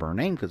even remember her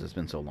name because it's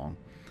been so long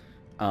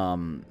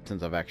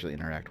since I've actually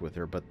interacted with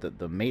her. But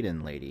the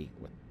maiden lady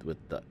with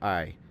the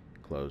eye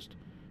closed,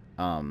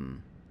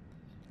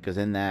 because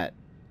in that,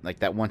 like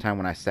that one time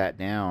when I sat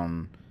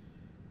down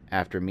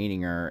after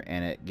meeting her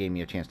and it gave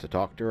me a chance to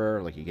talk to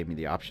her, like it gave me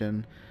the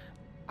option.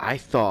 I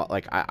thought,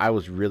 like, I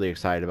was really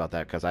excited about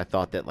that because I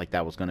thought that like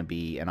that was going to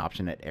be an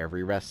option at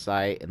every rest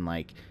site, and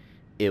like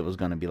it was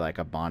going to be like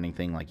a bonding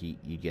thing. Like you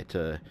get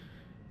to,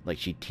 like,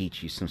 she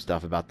teach you some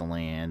stuff about the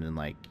land, and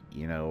like,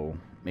 you know,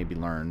 maybe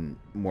learn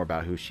more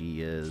about who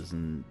she is,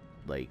 and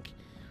like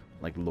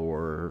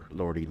lore.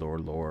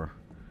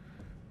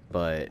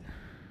 But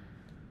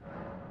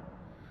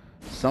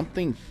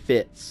something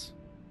fits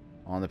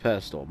on the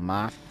pedestal.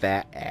 My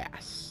fat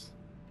ass.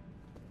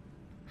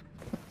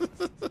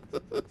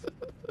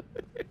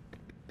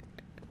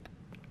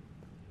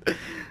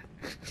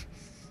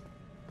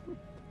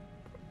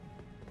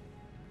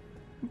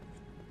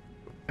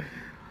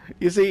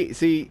 You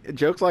see,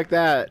 jokes like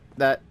that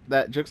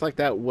jokes like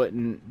that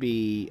wouldn't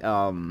be.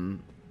 Although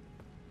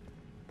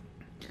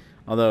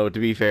to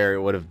be fair,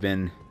 it would have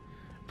been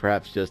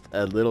perhaps just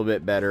a little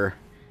bit better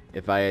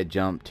if I had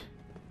jumped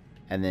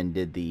and then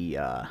did the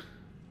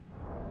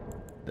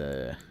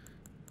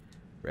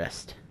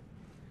rest.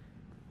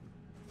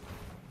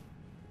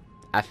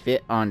 I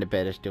fit on the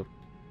pedestal,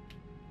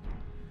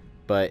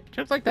 but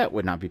jokes like that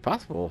would not be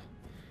possible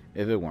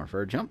if it weren't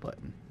for a jump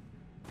button.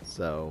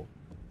 So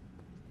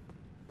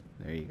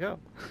there you go.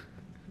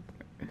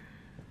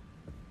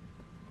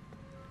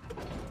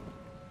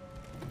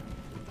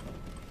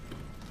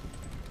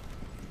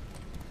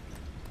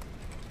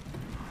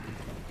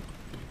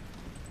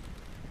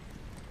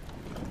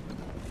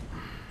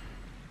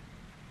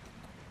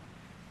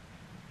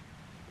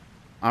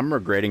 I'm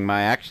regretting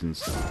my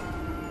actions.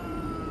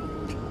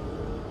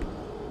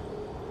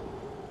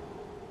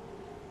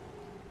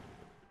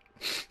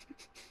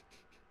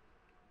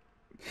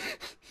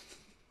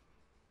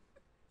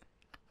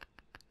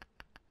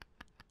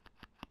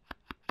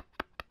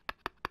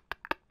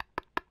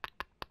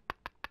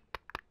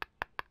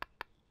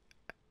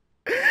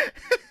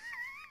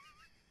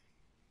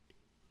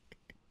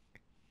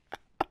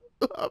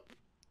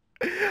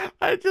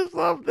 I just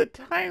love the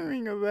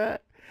timing of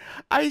that.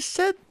 I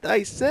said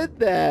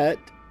that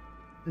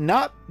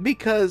Not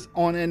because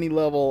on any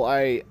level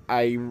I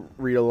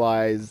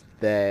realized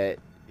that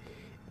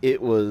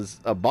it was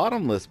a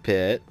bottomless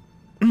pit.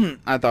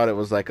 I thought it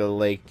was like a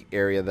lake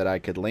area that I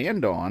could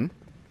land on.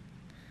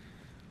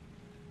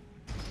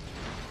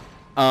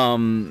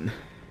 And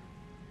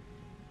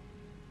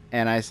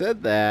I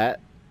said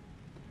that.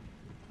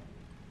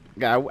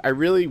 I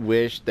really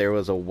wish there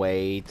was a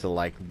way to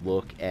like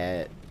look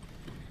at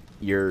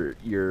your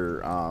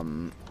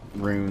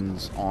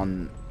runes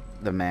on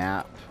the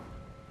map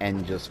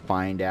and just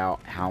find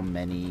out how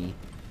many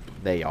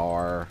they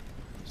are,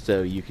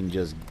 so you can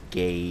just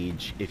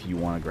gauge if you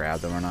want to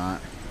grab them or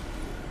not.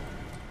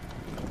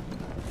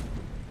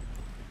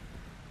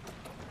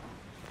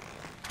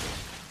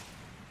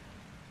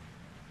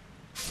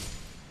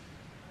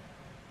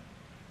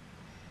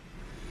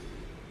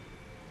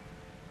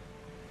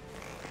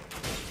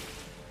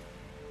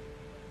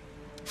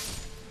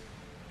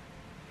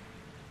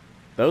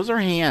 Those are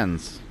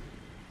hands.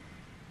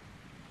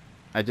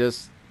 I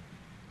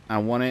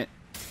want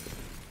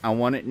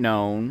it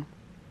known.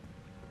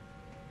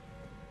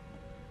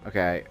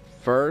 Okay,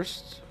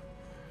 first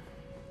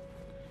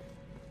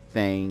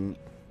thing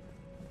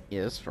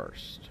is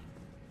first.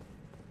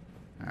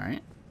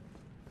 Alright.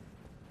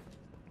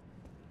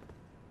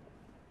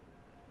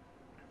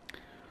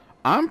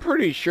 I'm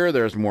pretty sure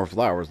there's more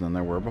flowers than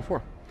there were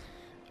before.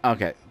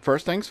 Okay,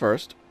 first things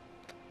first.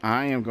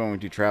 I am going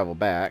to travel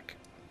back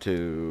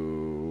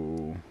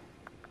to...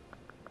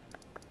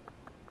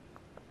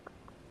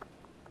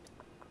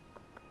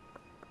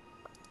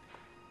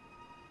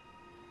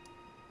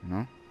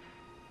 No?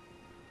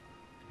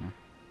 No?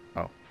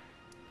 Oh.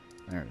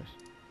 There it is.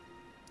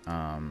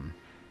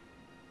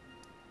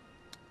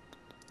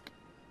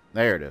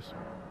 There it is.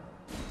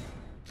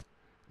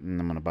 And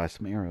I'm gonna buy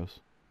some arrows.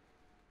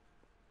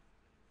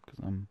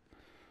 Because I'm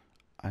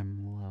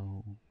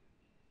low.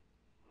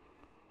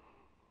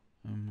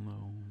 I'm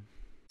low.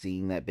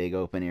 Seeing that big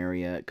open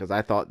area, because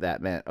I thought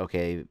that meant,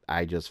 okay,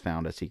 I just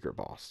found a secret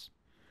boss.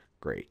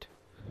 Great.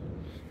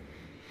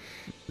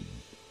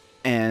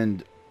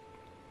 And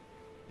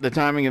the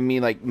timing of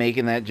me, like,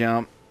 making that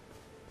jump,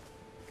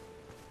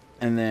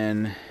 and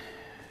then...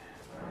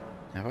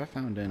 Have I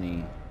found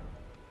any...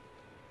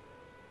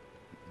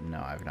 No,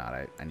 I've not.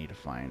 I need to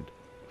find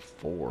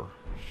 4.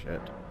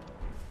 Shit.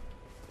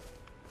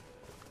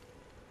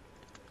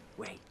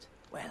 Wait,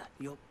 well,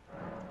 you're...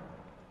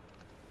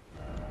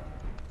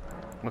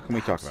 What can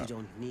we talk about? You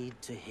don't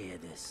need to hear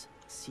this.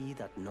 See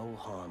that no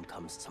harm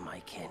comes to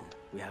my kin.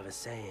 We have a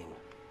saying.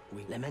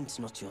 We lament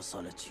not your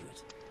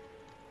solitude.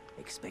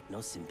 Expect no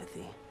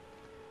sympathy,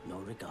 no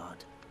regard,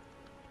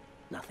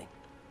 nothing.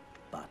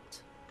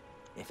 But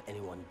if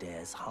anyone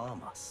dares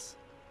harm us,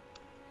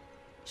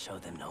 show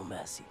them no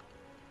mercy.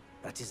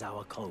 That is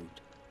our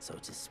code, so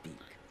to speak.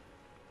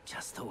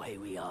 Just the way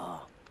we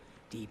are.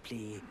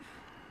 Deeply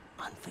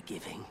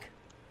unforgiving.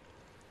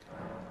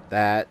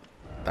 That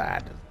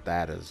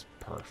is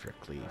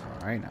perfectly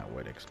fine. I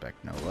would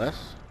expect no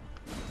less.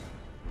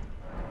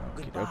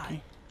 Okie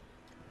dokie.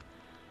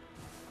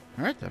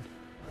 Alright then.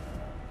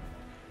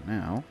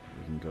 Now,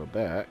 we can go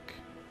back.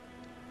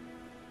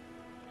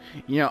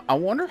 You know, I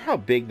wonder how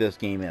big this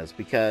game is,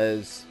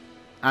 because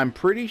I'm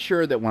pretty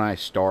sure that when I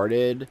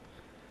started,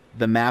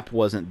 the map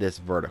wasn't this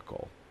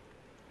vertical.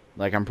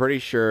 Like, I'm pretty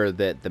sure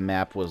that the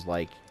map was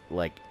like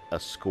a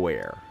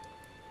square.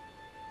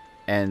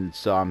 And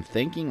so I'm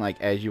thinking,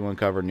 like, as you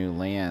uncover new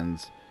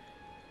lands,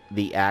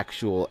 the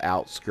actual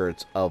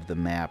outskirts of the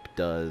map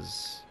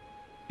does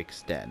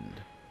extend.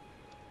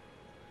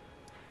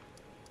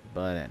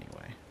 But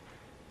anyway.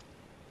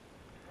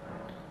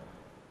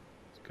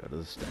 Let's go to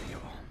the study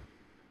hall.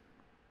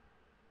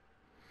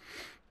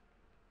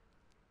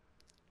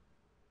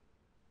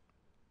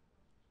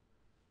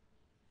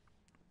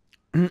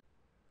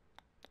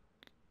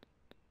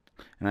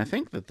 And I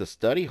think that the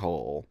study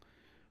hall...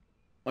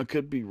 I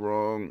could be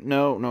wrong.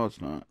 No, it's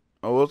not.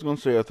 I was going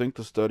to say, I think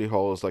the study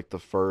hall is like the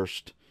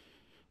first,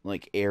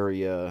 like,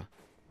 area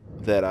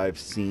that I've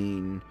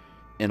seen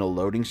in a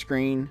loading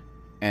screen,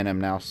 and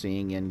I'm now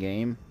seeing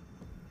in-game.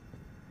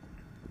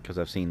 Because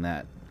I've seen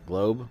that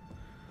globe.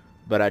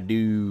 But I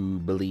do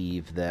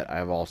believe that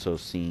I've also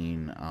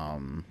seen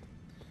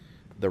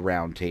the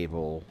round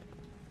table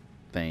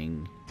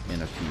thing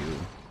in a few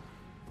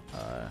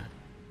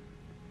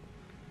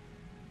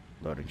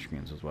loading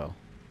screens as well.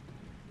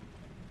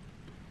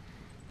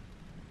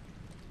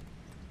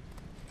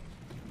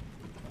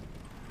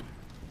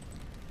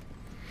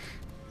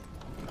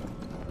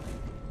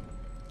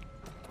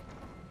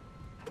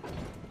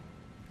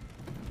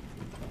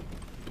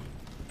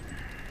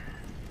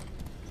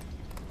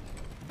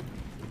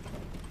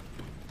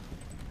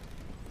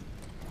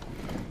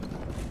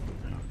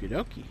 Okie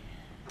dokie.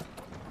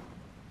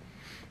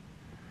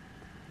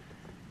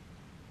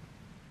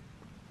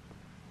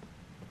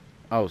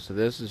 Oh, so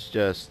this is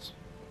just...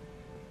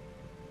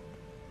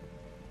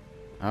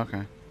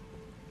 Okay.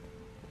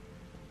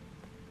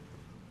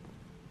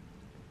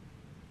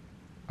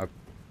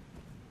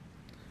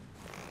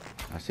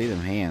 I see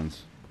them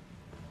hands.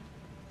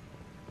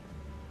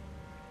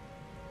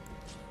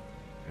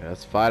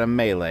 let's fight them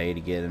melee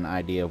to get an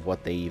idea of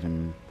what they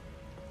even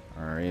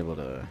are able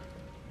to...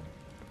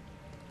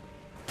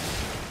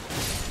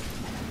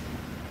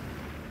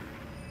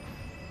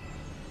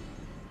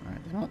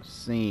 Alright, they don't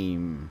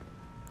seem...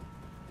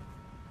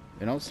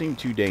 They don't seem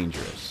too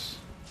dangerous.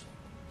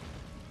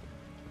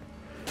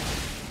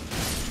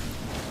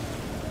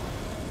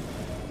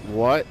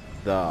 What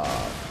the...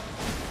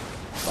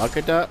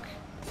 Bucket duck?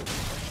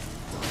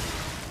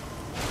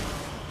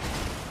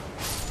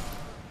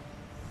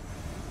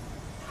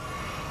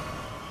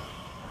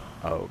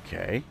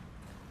 Okay.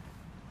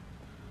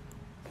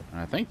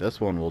 I think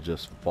this one will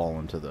just fall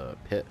into the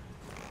pit.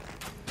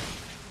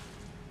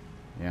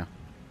 Yeah.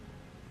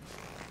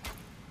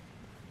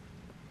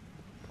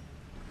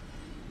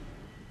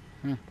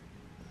 Some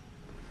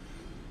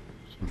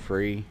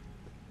free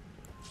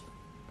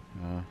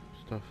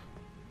stuff.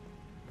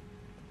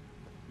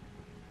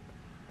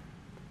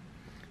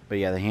 But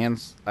yeah, the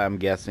hands, I'm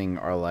guessing,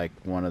 are like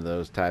one of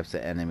those types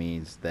of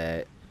enemies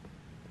that...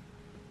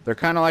 They're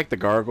kind of like the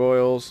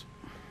gargoyles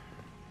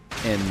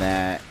in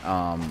that,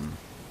 well,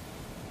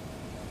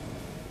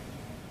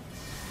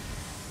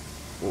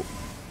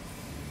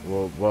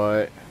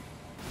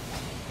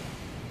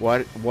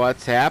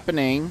 what's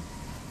happening?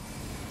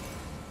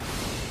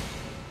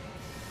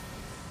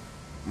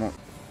 Well,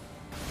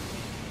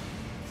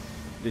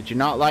 did you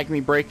not like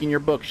me breaking your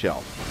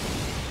bookshelf?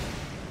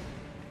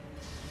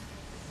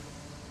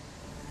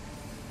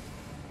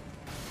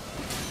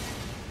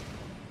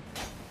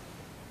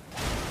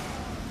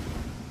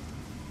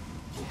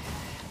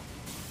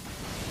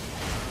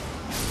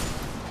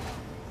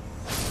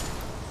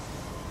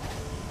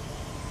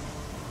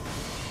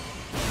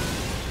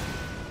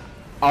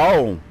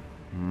 Oh,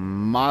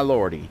 my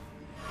lordy.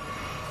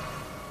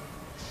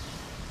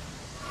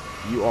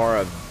 You are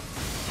a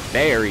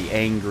very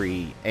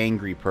angry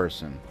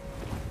person.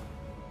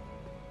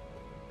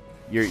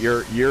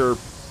 You're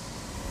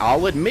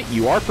I'll admit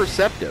you are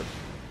perceptive.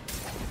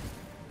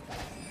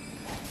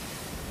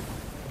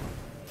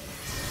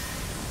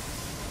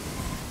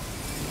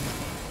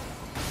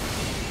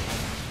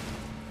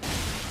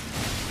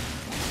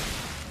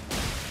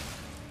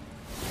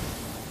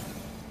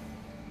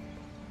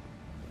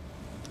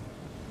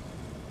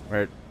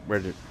 Where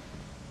did...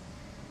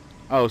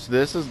 Oh, so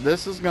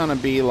this is gonna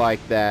be like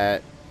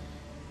that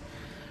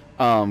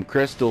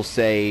Crystal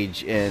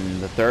Sage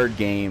in the third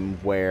game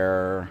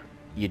where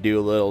you do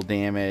a little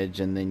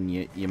damage and then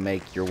you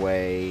make your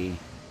way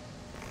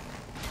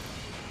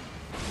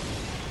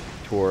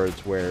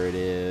towards where it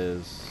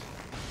is.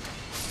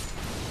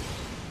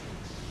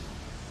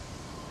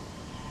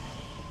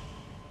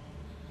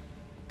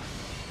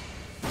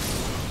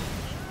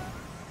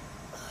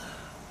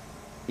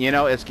 You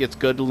know, it's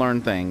good to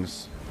learn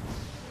things.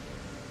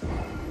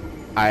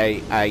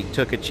 I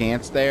took a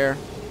chance there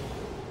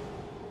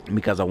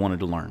because I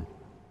wanted to learn.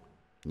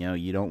 You know,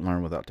 you don't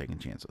learn without taking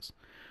chances.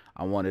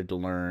 I wanted to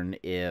learn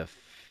if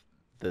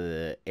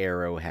the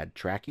arrow had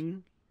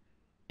tracking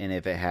and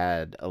if it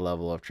had a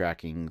level of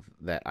tracking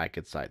that I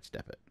could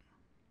sidestep it.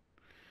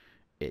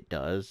 It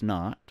does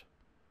not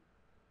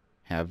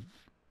have...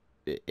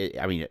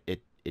 I mean,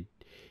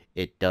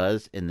 it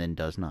does and then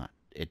does not.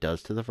 It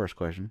does to the first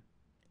question,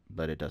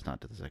 but it does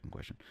not to the second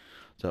question.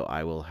 So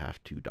I will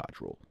have to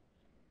dodge roll.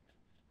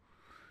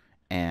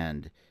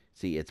 And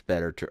see, it's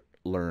better to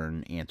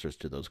learn answers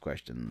to those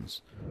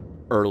questions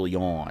early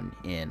on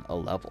in a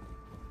level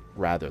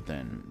rather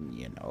than,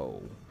 you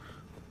know,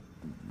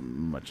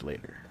 much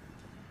later.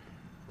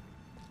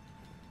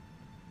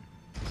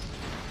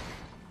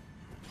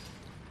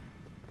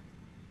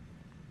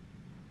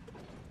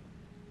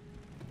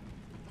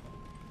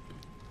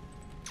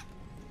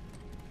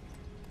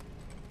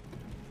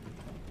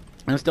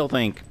 I still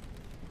think...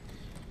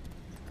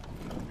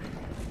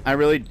 I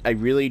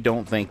really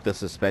don't think the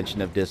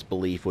suspension of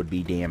disbelief would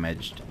be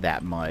damaged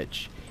that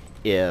much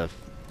if,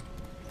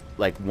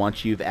 like,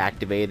 once you've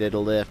activated a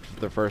lift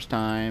for the first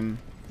time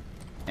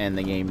and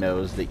the game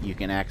knows that you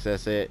can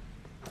access it,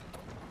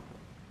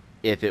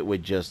 if it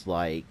would just,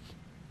 like,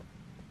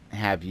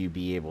 have you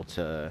be able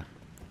to...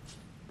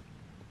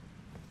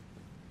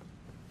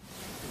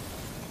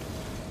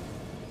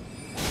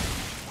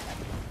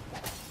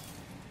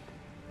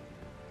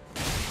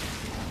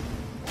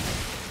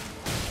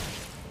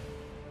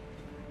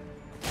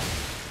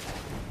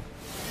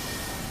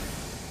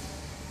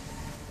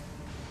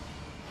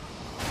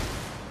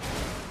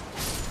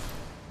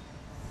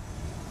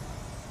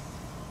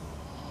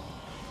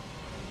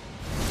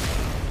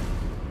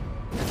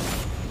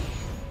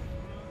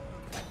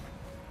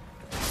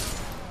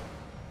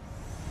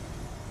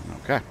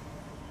 Okay.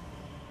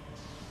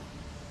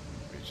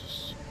 Let me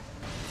just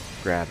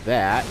grab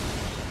that.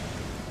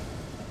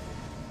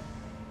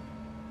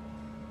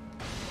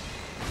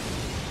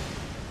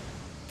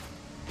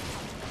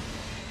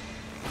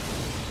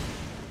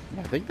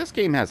 I think this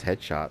game has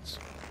headshots.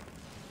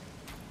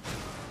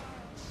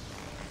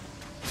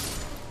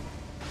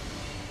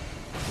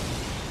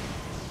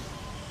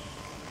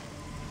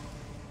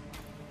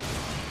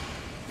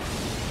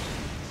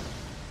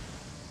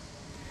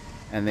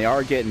 And they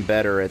are getting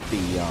better at the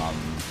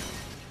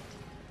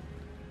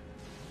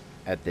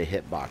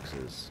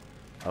hitboxes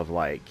of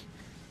like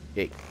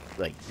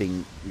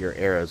your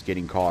arrows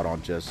getting caught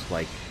on just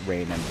like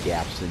random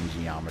gaps in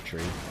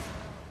geometry.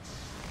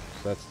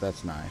 So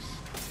that's nice.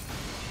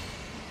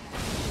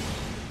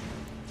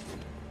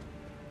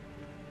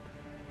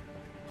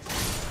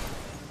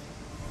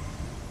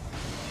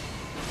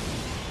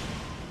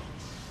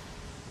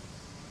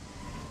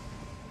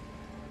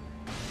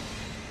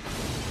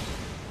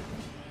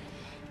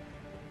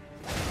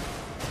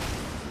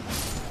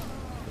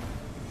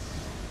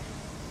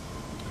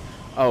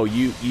 Oh,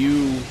 you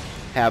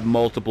have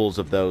multiples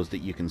of those that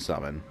you can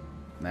summon.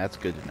 That's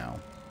good to know.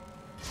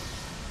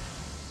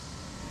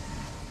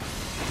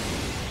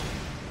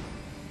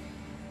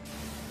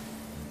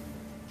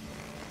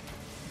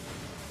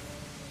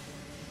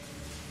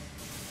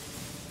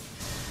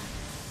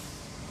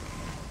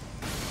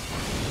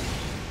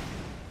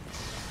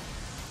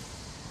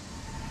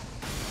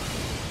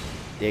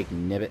 Dick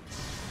nibbit.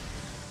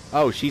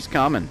 Oh, she's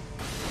coming.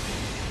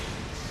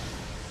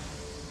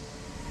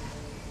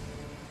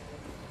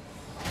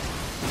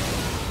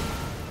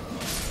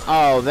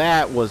 Oh,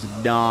 that was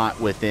not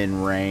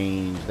within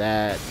range.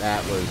 That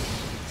was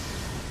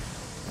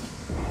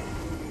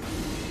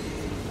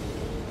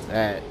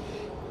that.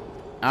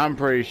 I'm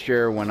pretty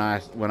sure when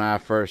I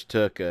first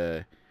took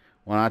a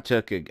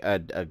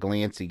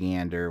glancey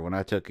gander, when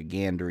I took a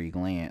gandery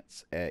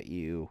glance at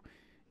you,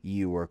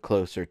 you were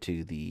closer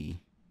to the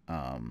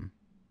I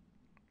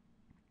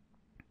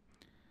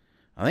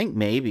think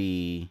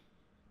maybe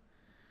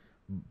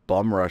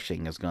bum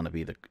rushing is going to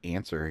be the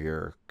answer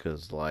here,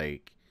 cuz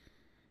like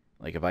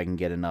if I can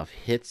get enough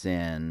hits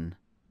in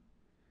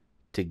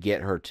to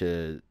get her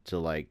to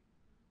like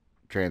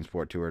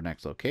transport to her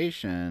next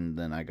location,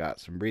 then I got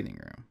some breathing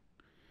room.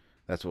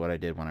 That's what I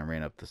did when I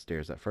ran up the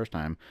stairs that first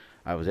time.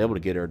 I was able to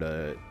get her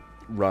to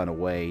run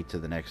away to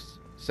the next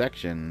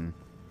section.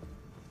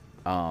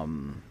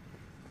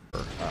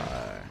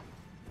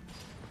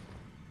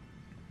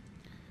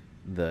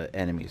 The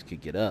enemies could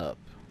get up.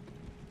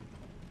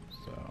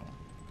 So.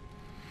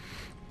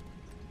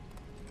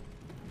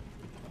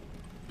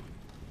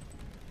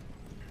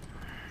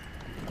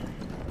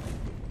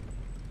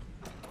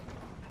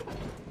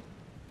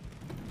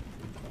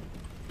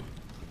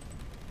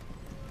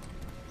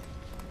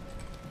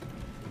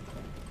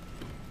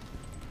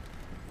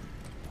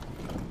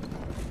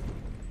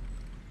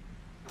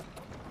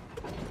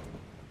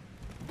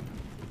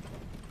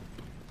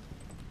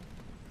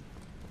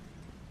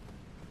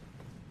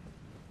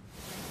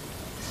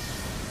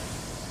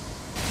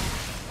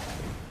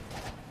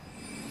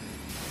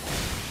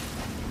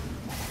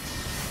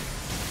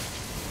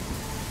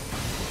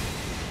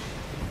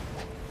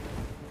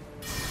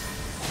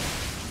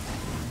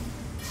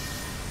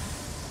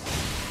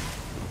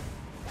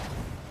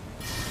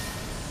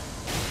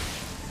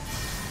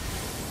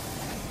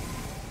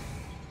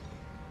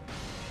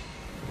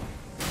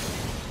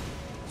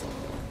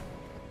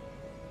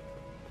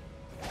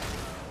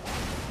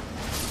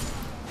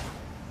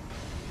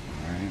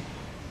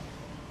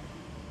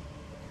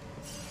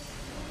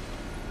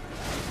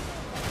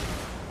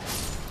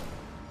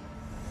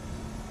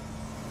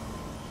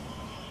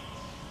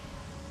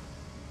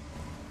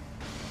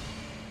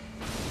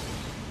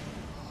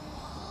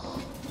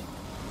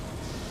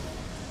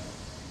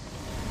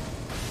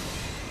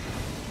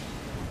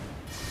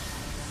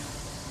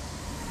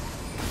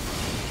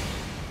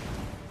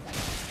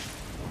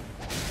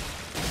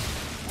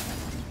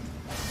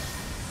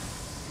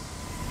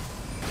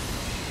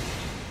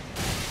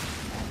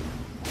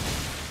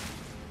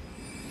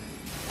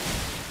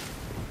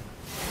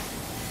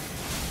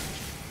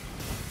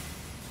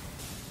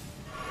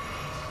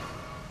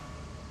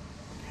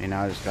 Okay,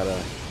 now I just gotta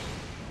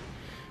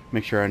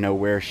make sure I know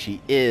where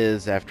she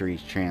is after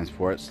each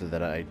transport so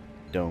that I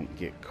don't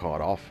get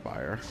caught off by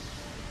her.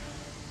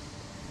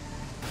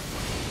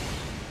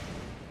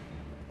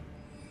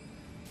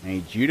 I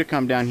need you to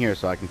come down here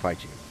so I can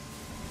fight you.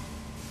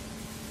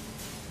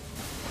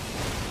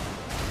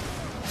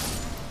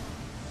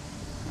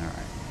 Alright.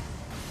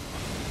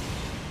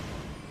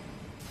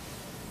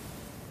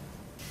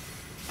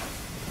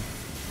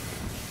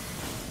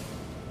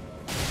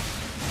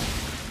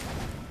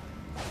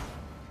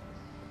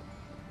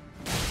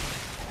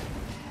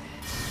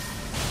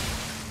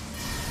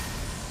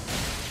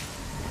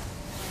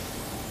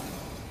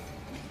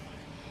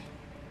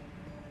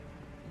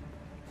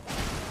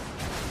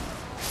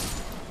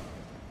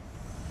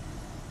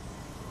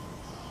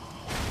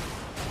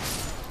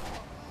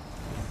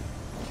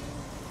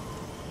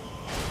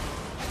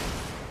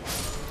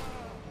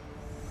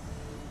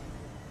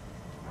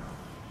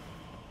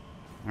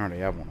 I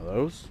already have one of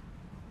those,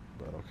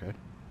 but okay.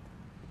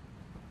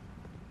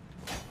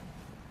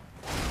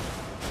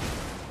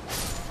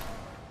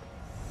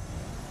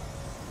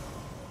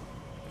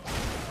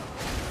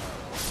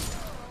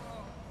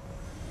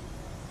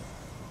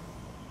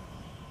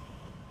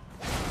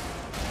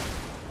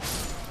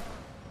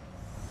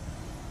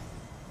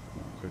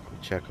 Quickly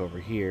check over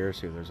here,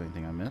 see if there's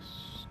anything I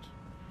missed.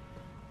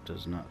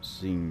 does not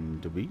seem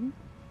to be.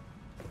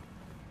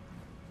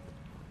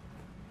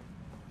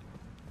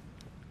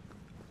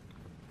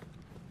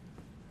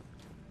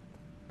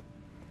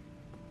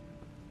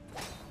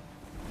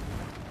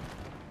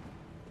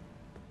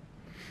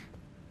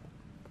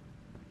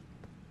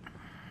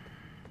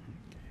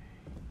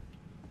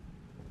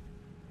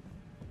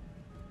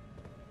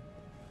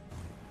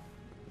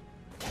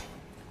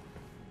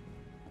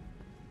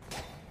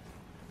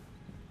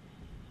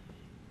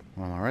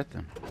 Well, alright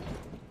then.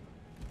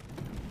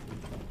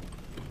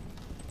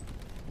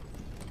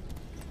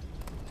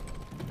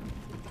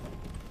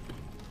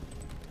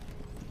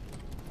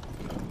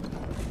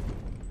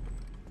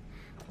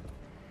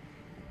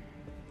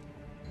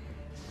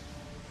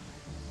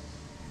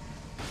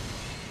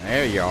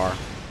 There you are.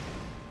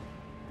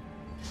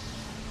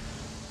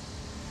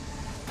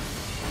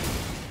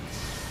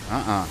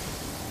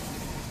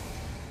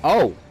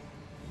 Oh!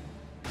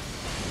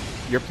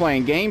 You're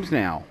playing games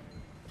now.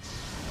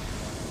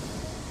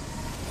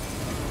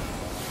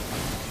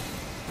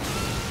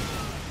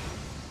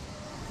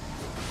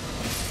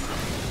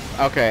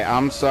 Okay,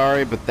 I'm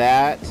sorry, but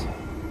that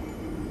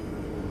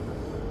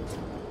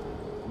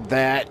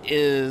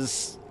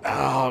is,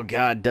 oh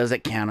god, does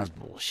it count as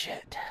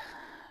bullshit?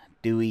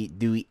 Do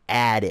we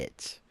add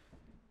it?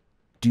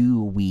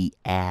 Do we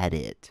add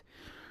it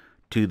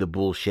to the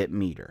bullshit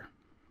meter?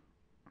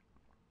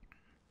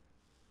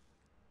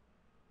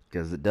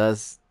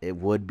 Because it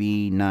would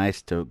be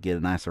nice to get a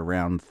nice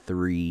around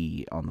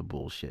 3 on the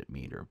bullshit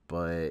meter,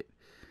 but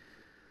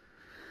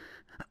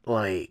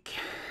like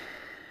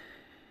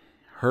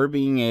her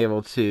being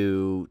able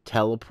to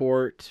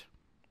teleport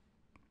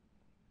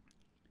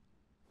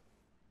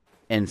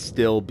and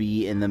still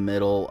be in the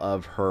middle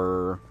of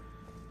her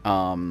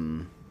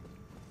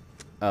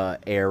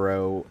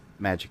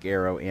magic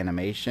arrow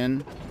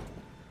animation,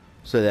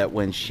 so that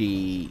when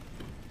she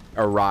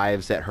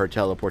arrives at her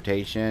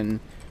teleportation,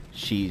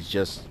 she's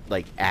just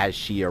like, as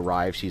she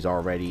arrives, she's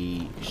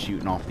already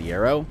shooting off the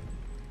arrow.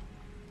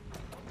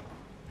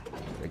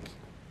 Like,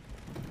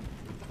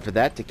 for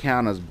that to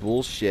count as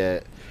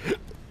bullshit,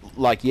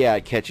 like, yeah,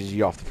 it catches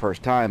you off the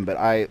first time, but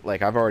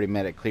I've already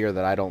made it clear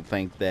that I don't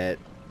think that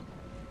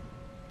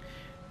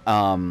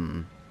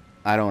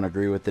I don't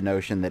agree with the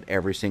notion that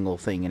every single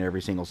thing in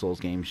every single Souls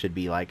game should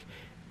be like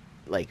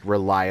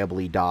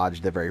reliably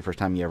dodged the very first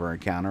time you ever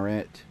encounter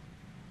it.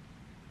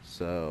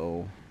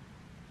 So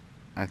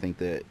I think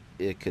that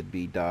it could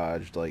be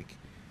dodged. Like,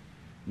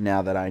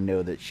 now that I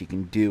know that she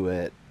can do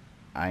it,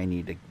 I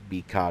need to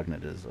be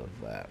cognizant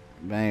of that.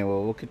 But anyway,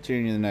 we'll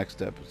continue in the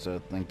next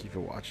episode. Thank you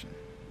for watching.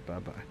 Bye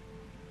bye.